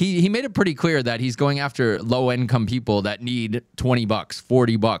he made it pretty clear that he's going after low income people that need $20,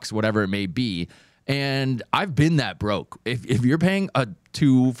 $40, whatever it may be. And I've been that broke. If you're paying a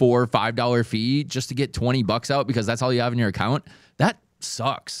 $2, $4, $5 fee just to get $20 out because that's all you have in your account, that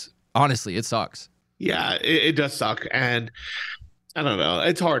sucks. Honestly, it sucks. Yeah, it does suck. And I don't know.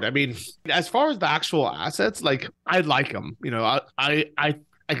 It's hard. I mean, as far as the actual assets, like I like them. I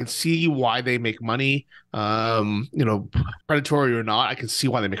can see why they make money. Predatory or not, I can see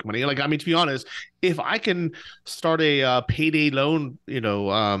why they make money. Like, I mean, to be honest, if I can start a payday loan,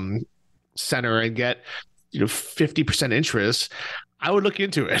 center and get 50% interest, I would look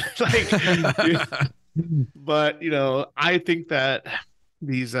into it. But I think that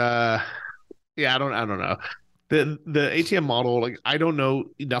these I don't know, the ATM model, like I don't know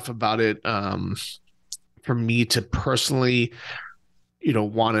enough about it for me to personally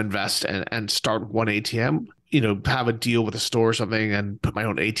want to invest and start one ATM, have a deal with a store or something and put my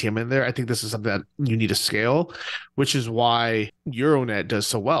own ATM in there. I think this is something that you need to scale, which is why Euronet does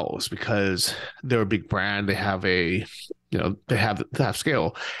so well, is because they're a big brand. They have they have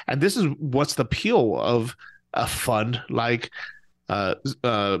scale. And this is what's the appeal of a fund like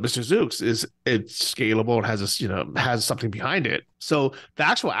Mr. Zook's, is it's scalable. It has has something behind it. So the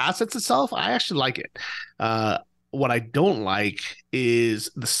actual assets itself, I actually like it. What I don't like is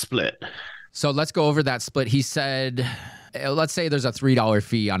the split. So let's go over that split. He said, let's say there's a $3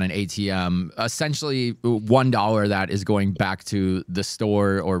 fee on an ATM. Essentially, $1 that is going back to the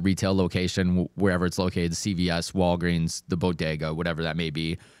store or retail location, wherever it's located, CVS, Walgreens, the bodega, whatever that may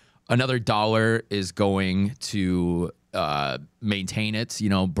be. Another $1 is going to maintain it.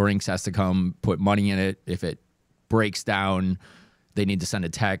 Brinks has to come put money in it. If it breaks down, they need to send a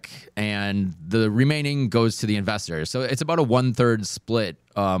tech, and the remaining goes to the investor. So it's about a 1/3 split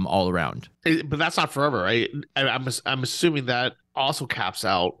all around. But that's not forever, right? I'm assuming that also caps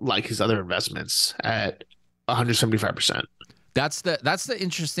out like his other investments at 175%. That's the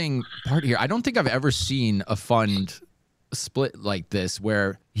interesting part here. I don't think I've ever seen a fund split like this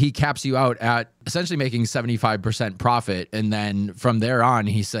where he caps you out at essentially making 75% profit. And then from there on,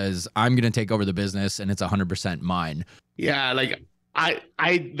 he says, I'm going to take over the business and it's 100% mine. Yeah, like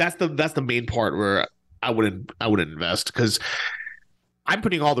that's the main part where I wouldn't invest, because I'm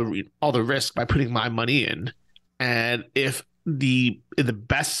putting all the risk by putting my money in. And if in the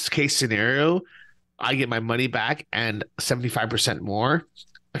best case scenario, I get my money back and 75% more,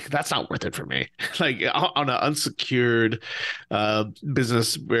 like, that's not worth it for me. Like on an unsecured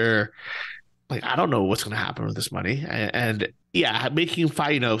business where, like, I don't know what's going to happen with this money. And yeah, making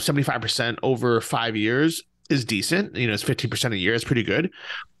 75% over 5 years is decent. It's 15% a year. It's pretty good.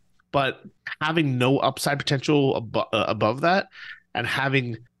 But having no upside potential above that and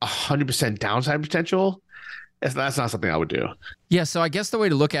having 100% downside potential, that's not something I would do. Yeah, so I guess the way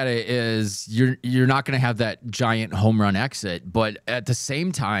to look at it is you're not going to have that giant home run exit, but at the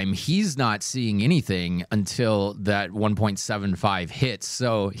same time, he's not seeing anything until that 1.75 hits.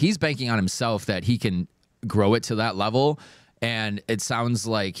 So he's banking on himself that he can grow it to that level. And it sounds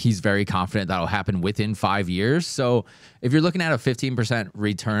like he's very confident that'll happen within 5 years. So if you're looking at a 15%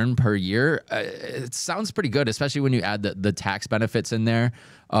 return per year, it sounds pretty good, especially when you add the tax benefits in there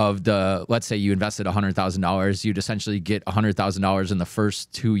of let's say you invested $100,000, you'd essentially get $100,000 in the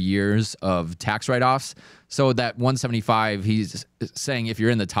first 2 years of tax write-offs. So that 175, he's saying if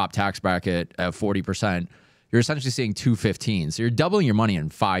you're in the top tax bracket at 40%, you're essentially seeing 215. So you're doubling your money in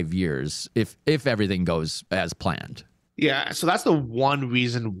 5 years if everything goes as planned. Yeah, so that's the one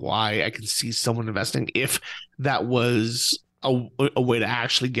reason why I can see someone investing, if that was a way to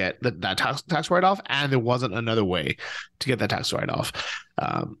actually get that tax write-off, and there wasn't another way to get that tax write-off.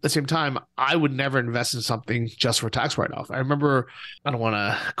 At the same time, I would never invest in something just for tax write-off. I remember, I don't want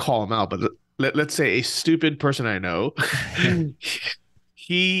to call him out, but let's say a stupid person I know,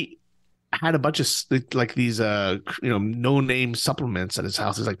 he had a bunch of like these no-name supplements at his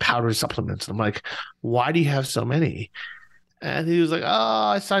house. It's like powdery supplements. And I'm like, why do you have so many? And he was like, oh,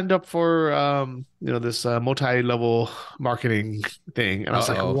 I signed up for this multi-level marketing thing. And I was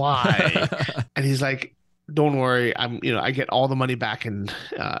like, why? And he's like, don't worry, I get all the money back in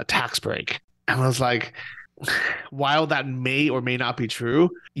tax break. And I was like, while that may or may not be true,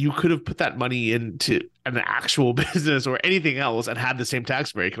 you could have put that money into an actual business or anything else and had the same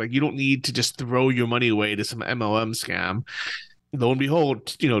tax break. Like, you don't need to just throw your money away to some MLM scam. Lo and behold,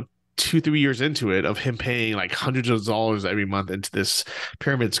 2-3 years into it, of him paying like hundreds of dollars every month into this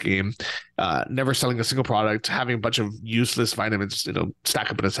pyramid scheme, never selling a single product, having a bunch of useless vitamins, stack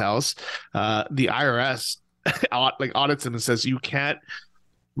up in his house. The IRS audits him and says, you can't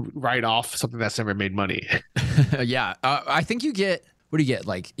write off something that's never made money. Yeah. I think you get, what do you get?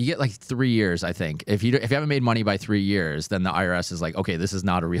 Like, you get like 3 years, I think. If you haven't made money by 3 years, then the IRS is like, okay, this is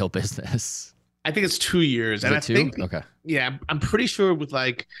not a real business. I think it's 2 years. Is it two? Think, okay. Yeah, I'm pretty sure with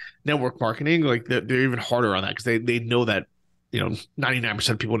like network marketing, like they're even harder on that, because they know that 99%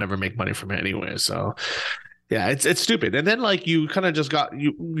 of people never make money from it anyway. So yeah, it's stupid. And then like you kind of just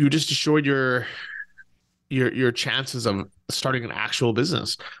you just destroyed your chances of starting an actual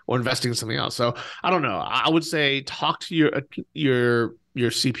business or investing in something else. So I don't know. I would say talk to your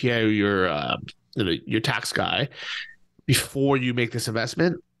CPA or your tax guy before you make this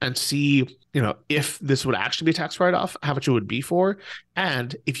investment, and see, if this would actually be a tax write-off, how much it would be for.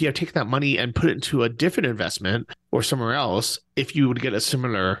 And if you have taken that money and put it into a different investment or somewhere else, if you would get a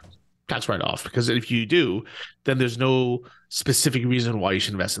similar tax write-off. Because if you do, then there's no specific reason why you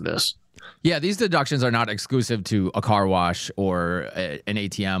should invest in this. Yeah, these deductions are not exclusive to a car wash or an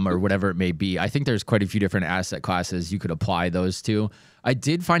ATM or whatever it may be. I think there's quite a few different asset classes you could apply those to. I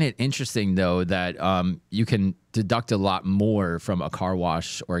did find it interesting, though, that you can deduct a lot more from a car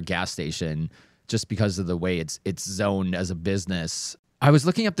wash or a gas station just because of the way it's zoned as a business. I was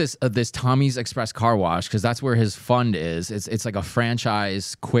looking up this Tommy's Express car wash because that's where his fund is. It's like a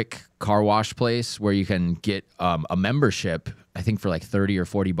franchise quick car wash place where you can get a membership. I think for like $30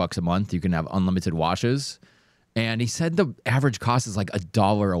 or $40 a month, you can have unlimited washes. And he said the average cost is like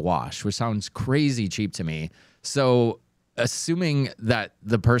 $1 a wash, which sounds crazy cheap to me. So assuming that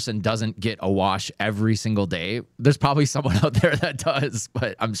the person doesn't get a wash every single day, there's probably someone out there that does,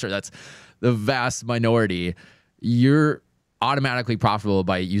 but I'm sure that's the vast minority. You're automatically profitable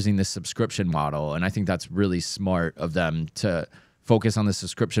by using this subscription model. And I think that's really smart of them to focus on the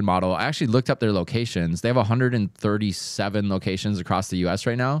subscription model. I actually looked up their locations. They have 137 locations across the US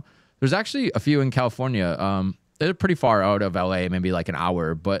right now. There's actually a few in California. They're pretty far out of LA, maybe like an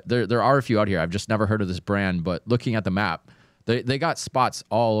hour, but there are a few out here. I've just never heard of this brand, but looking at the map, they got spots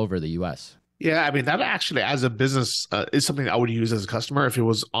all over the US. Yeah, I mean, that actually, as a business, is something I would use as a customer if it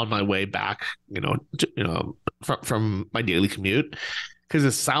was on my way back, from my daily commute because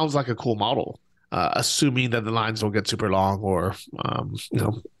it sounds like a cool model. Assuming that the lines don't get super long or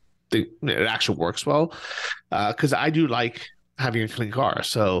it actually works well. Because I do like having a clean car,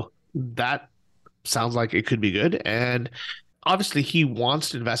 so that sounds like it could be good. And obviously, he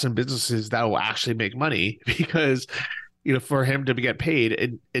wants to invest in businesses that will actually make money because for him to get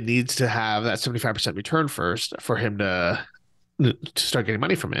paid, it needs to have that 75% return first for him to start getting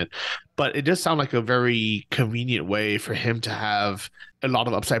money from it. But it does sound like a very convenient way for him to have a lot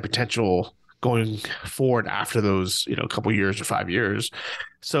of upside potential going forward after those, couple years or 5 years.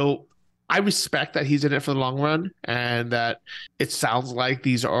 So I respect that he's in it for the long run and that it sounds like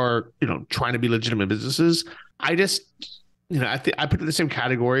these are, trying to be legitimate businesses. I just, I put it in the same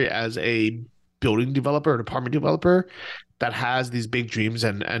category as a building developer, an apartment developer that has these big dreams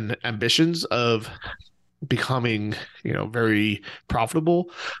and ambitions of becoming, very profitable,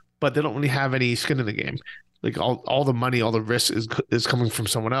 but they don't really have any skin in the game. Like all the money, all the risk is coming from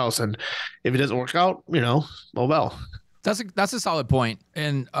someone else. And if it doesn't work out, well. That's a solid point.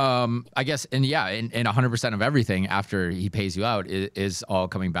 And I guess, and 100% of everything after he pays you out is all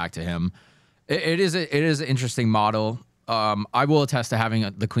coming back to him. It is an interesting model. I will attest to having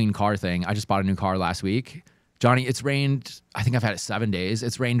the clean car thing. I just bought a new car last week. Johnny, it's rained, I think I've had it 7 days.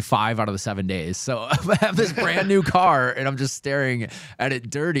 It's rained 5 out of the 7 days. So I have this brand new car and I'm just staring at it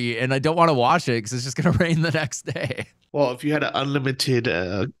dirty and I don't want to wash it because it's just going to rain the next day. Well, if you had an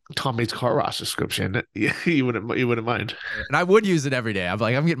unlimited Tommy's Car Wash subscription, you wouldn't mind. And I would use it every day. I'm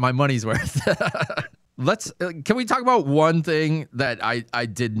getting my money's worth. Can we talk about one thing that I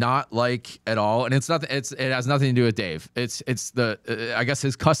did not like at all? And it has nothing to do with Dave. It's I guess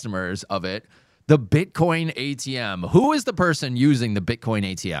his customers of it. The Bitcoin ATM. Who is the person using the Bitcoin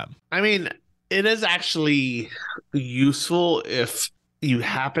ATM? I mean, it is actually useful if you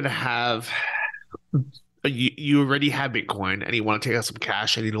happen to have, you already have Bitcoin and you want to take out some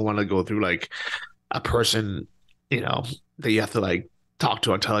cash and you don't want to go through like a person, that you have to like talk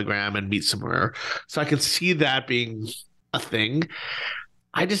to on Telegram and meet somewhere. So I can see that being a thing.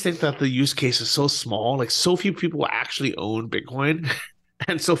 I just think that the use case is so small. Like so few people actually own Bitcoin.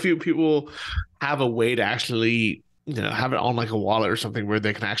 And so few people have a way to actually, have it on like a wallet or something where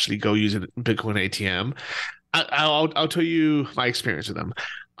they can actually go use a Bitcoin ATM. I'll tell you my experience with them.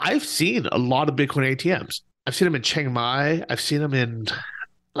 I've seen a lot of Bitcoin ATMs. I've seen them in Chiang Mai. I've seen them in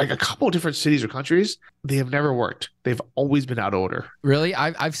like a couple of different cities or countries. They have never worked. They've always been out of order. Really?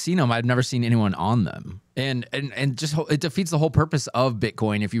 I've seen them. I've never seen anyone on them. And just it defeats the whole purpose of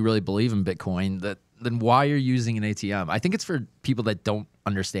Bitcoin. If you really believe in Bitcoin, then why are you using an ATM? I think it's for people that don't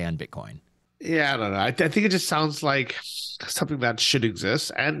understand Bitcoin. Yeah, I don't know. I think it just sounds like something that should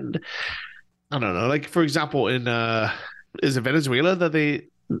exist. And I don't know. Like for example, in is it Venezuela that they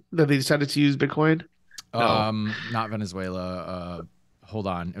decided to use Bitcoin? No. Not Venezuela. Hold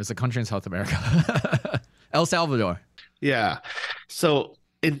on. It was a country in South America. El Salvador. Yeah. So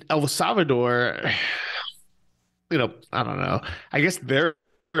in El Salvador, I don't know. I guess they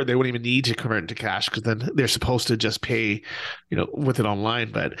wouldn't even need to convert into cash because then they're supposed to just pay, with it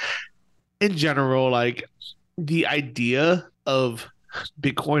online. But in general, like the idea of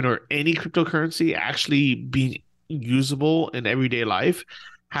Bitcoin or any cryptocurrency actually being usable in everyday life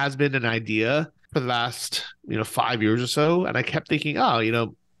has been an idea for the last 5 years or so. And I kept thinking,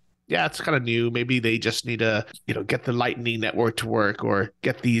 yeah, it's kind of new. Maybe they just need to, get the Lightning Network to work or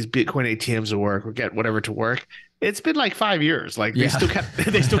get these Bitcoin ATMs to work or get whatever to work. It's been like 5 years. Like they still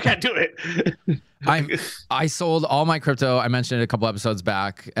can't do it. I sold all my crypto. I mentioned it a couple episodes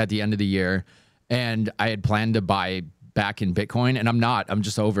back at the end of the year, and I had planned to buy back in Bitcoin, and I'm not. I'm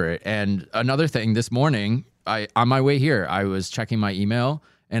just over it. And another thing, this morning, on my way here, I was checking my email.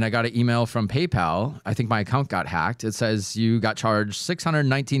 And I got an email from PayPal. I think my account got hacked. It says you got charged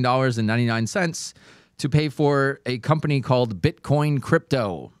 $619.99 to pay for a company called Bitcoin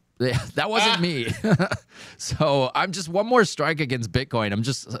Crypto. That wasn't me. So I'm just one more strike against Bitcoin.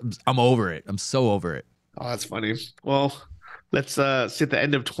 I'm over it. I'm so over it. Oh, that's funny. Well, let's see at the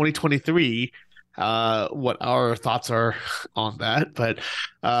end of 2023 what our thoughts are on that. But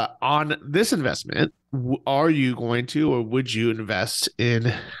on this investment, are you going to or would you invest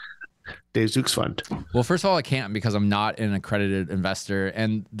in Dave Zook's fund? Well, first of all, I can't because I'm not an accredited investor,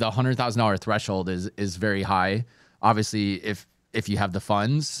 and the $100,000 threshold is very high. Obviously, if you have the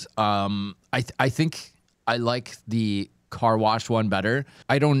funds, I think I like the car wash one better.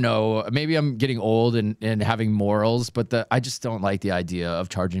 I don't know. Maybe I'm getting old and having morals, but I just don't like the idea of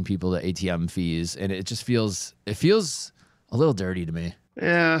charging people the ATM fees, and it feels a little dirty to me.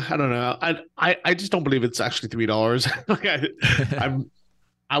 Yeah, I don't know. I just don't believe it's actually $3. Like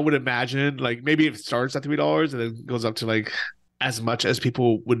I would imagine like maybe if it starts at $3 and then goes up to like as much as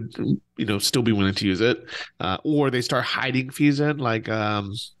people would, still be willing to use it, or they start hiding fees in like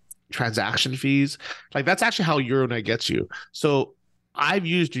transaction fees. Like that's actually how Euronet gets you. So I've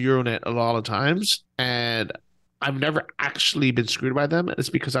used Euronet a lot of times, and I've never actually been screwed by them. It's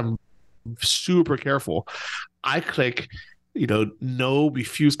because I'm super careful. I click, no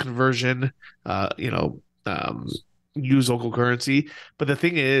refuse conversion, use local currency. But the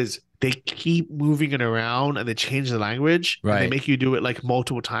thing is, they keep moving it around and they change the language. Right. And they make you do it like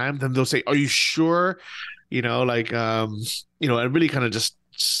multiple times. Then they'll say, "Are you sure?" And really kind of just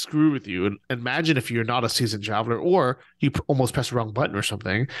screw with you. And imagine if you're not a seasoned traveler, or you almost press the wrong button or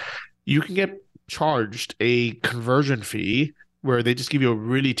something, you can get charged a conversion fee where they just give you a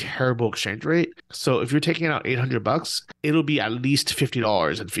really terrible exchange rate. So if you're taking out $800, it'll be at least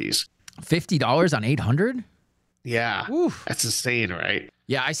 $50 in fees. $50 on 800? Yeah. Oof. That's insane, right?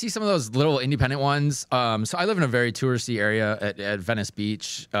 Yeah, I see some of those little independent ones. So I live in a very touristy area at Venice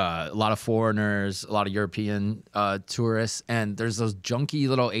Beach. A lot of foreigners, a lot of European tourists, and there's those junky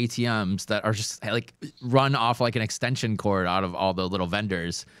little ATMs that are just like run off like an extension cord out of all the little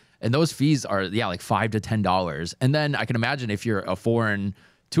vendors. And those fees are, like $5 to $10. And then I can imagine if you're a foreign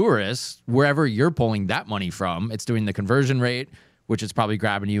tourist, wherever you're pulling that money from, it's doing the conversion rate, which is probably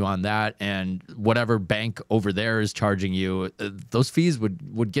grabbing you on that, and whatever bank over there is charging you, those fees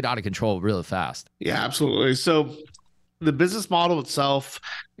would get out of control really fast. Yeah, absolutely. So the business model itself,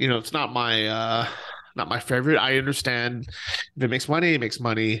 it's not my favorite. I understand if it makes money, it makes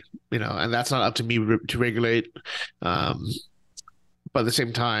money, and that's not up to me to regulate. But at the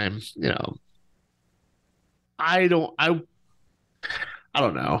same time, I don't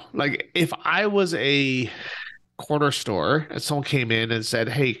know. Like if I was a corner store and someone came in and said,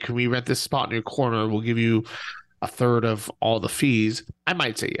 "Hey, can we rent this spot in your corner? We'll give you a third of all the fees," I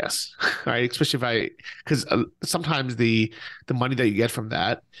might say yes, right? Especially because sometimes the money that you get from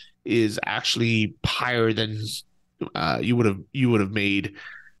that is actually higher than you would have made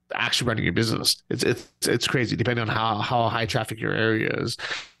actually running your business. It's crazy depending on how high traffic your area is.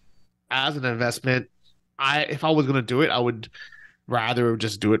 As an investment, if I was going to do it, I would rather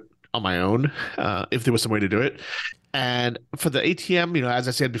just do it on my own, if there was some way to do it. And for the ATM, as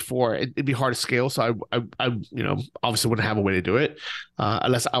I said before, it'd be hard to scale. So I obviously wouldn't have a way to do it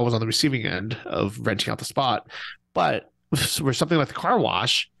unless I was on the receiving end of renting out the spot. But for something like the car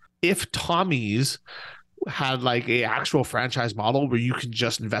wash, if Tommy's had like a actual franchise model where you can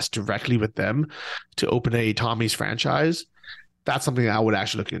just invest directly with them to open a Tommy's franchise, that's something I would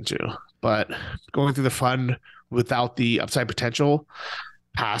actually look into. But going through the fund without the upside potential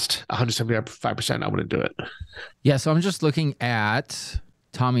past 175%, I wouldn't do it. Yeah, so I'm just looking at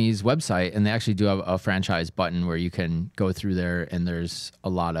Tommy's website, and they actually do have a franchise button where you can go through there, and there's a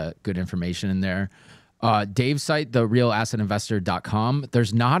lot of good information in there. Dave's site, therealassetinvestor.com,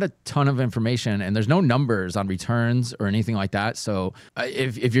 there's not a ton of information, and there's no numbers on returns or anything like that. So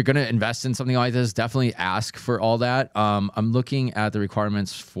if you're going to invest in something like this, definitely ask for all that. I'm looking at the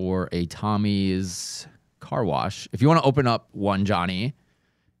requirements for a Tommy's car wash. If you want to open up one, Johnny,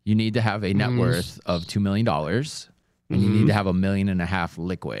 you need to have a net worth of $2 million, and you need to have $1.5 million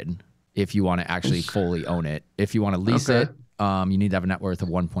liquid if you want to actually fully own it. If you want to lease it, you need to have a net worth of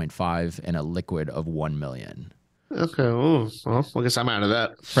 1.5 and a liquid of 1 million. Okay. Oh, well, I guess I'm out of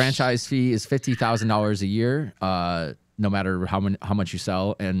that. Franchise fee is $50,000 a year, no matter how much you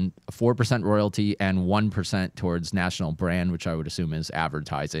sell, and a 4% royalty and 1% towards national brand, which I would assume is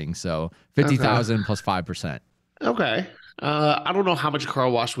advertising. So 50,000 plus 5%. Okay. I don't know how much a car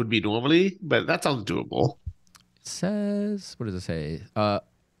wash would be normally, but that sounds doable. It says, what does it say?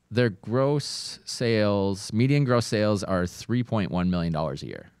 Their median gross sales are $3.1 million a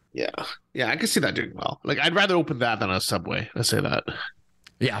year. Yeah, I can see that doing well. Like, I'd rather open that than a Subway. I say that.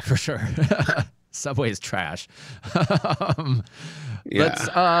 Yeah, for sure. Subway is trash.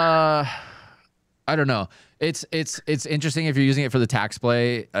 Yeah. I don't know. It's interesting if you're using it for the tax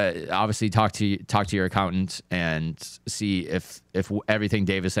play. Obviously, talk to your accountant and see if everything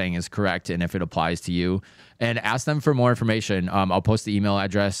Dave is saying is correct and if it applies to you. And ask them for more information. I'll post the email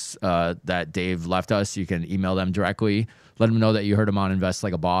address that Dave left us. You can email them directly. Let them know that you heard them on Invest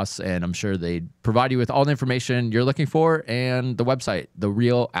Like a Boss, and I'm sure they'd provide you with all the information you're looking for and the website,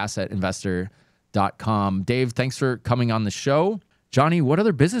 therealassetinvestor.com. Dave, thanks for coming on the show. Johnny, what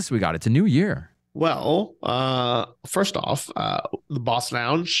other business we got? It's a new year. Well, first off, the Boss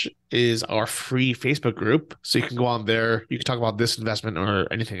Lounge is our free Facebook group. So you can go on there. You can talk about this investment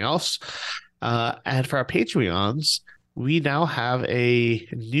or anything else. And for our Patreons, we now have a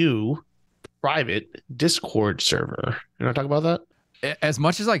new private Discord server. You want to talk about that? As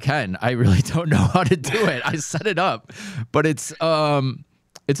much as I can. I really don't know how to do it. I set it up, but it's a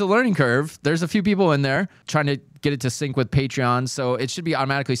learning curve. There's a few people in there trying to get it to sync with Patreon. So it should be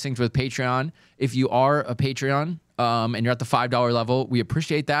automatically synced with Patreon. If you are a Patreon and you're at the $5 level, we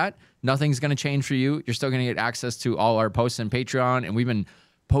appreciate that. Nothing's going to change for you. You're still going to get access to all our posts in Patreon. And we've been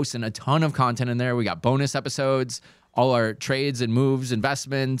posting a ton of content in there. We got bonus episodes, all our trades and moves,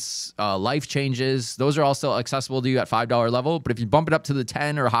 investments, life changes. Those are all still accessible to you at $5 level. But if you bump it up to the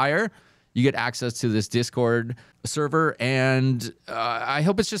 10 or higher, you get access to this Discord server. And I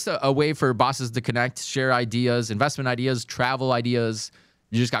hope it's just a way for bosses to connect, share ideas, investment ideas, travel ideas.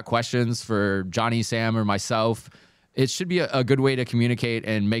 You just got questions for Johnny, Sam, or myself. It should be a good way to communicate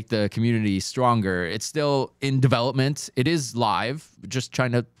and make the community stronger. It's still in development. It is live, just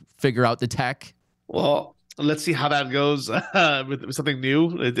trying to figure out the tech. Well, let's see how that goes with something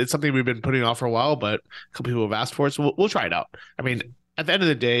new. It's something we've been putting off for a while, but a couple people have asked for it, so we'll try it out. I mean, at the end of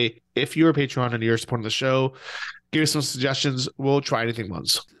the day, if you're a Patreon and you're supporting the show, give us some suggestions. We'll try anything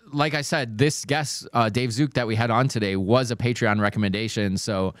once. Like I said, this guest, Dave Zook, that we had on today was a Patreon recommendation.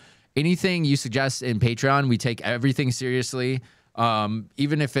 So anything you suggest in Patreon, we take everything seriously.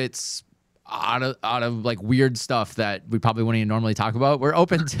 Even if it's out of like weird stuff that we probably wouldn't even normally talk about, we're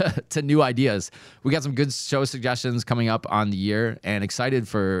open to new ideas. We got some good show suggestions coming up on the year and excited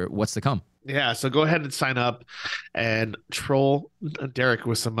for what's to come. Yeah, so go ahead and sign up and troll Derek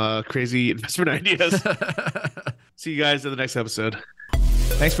with some crazy investment ideas. See you guys in the next episode.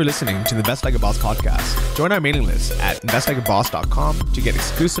 Thanks for listening to the Invest Like a Boss podcast. Join our mailing list at investlikeaboss.com to get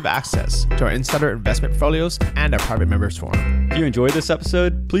exclusive access to our insider investment portfolios and our private members forum. If you enjoyed this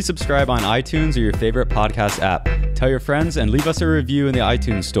episode, please subscribe on iTunes or your favorite podcast app. Tell your friends and leave us a review in the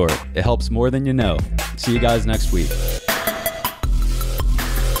iTunes store. It helps more than you know. See you guys next week.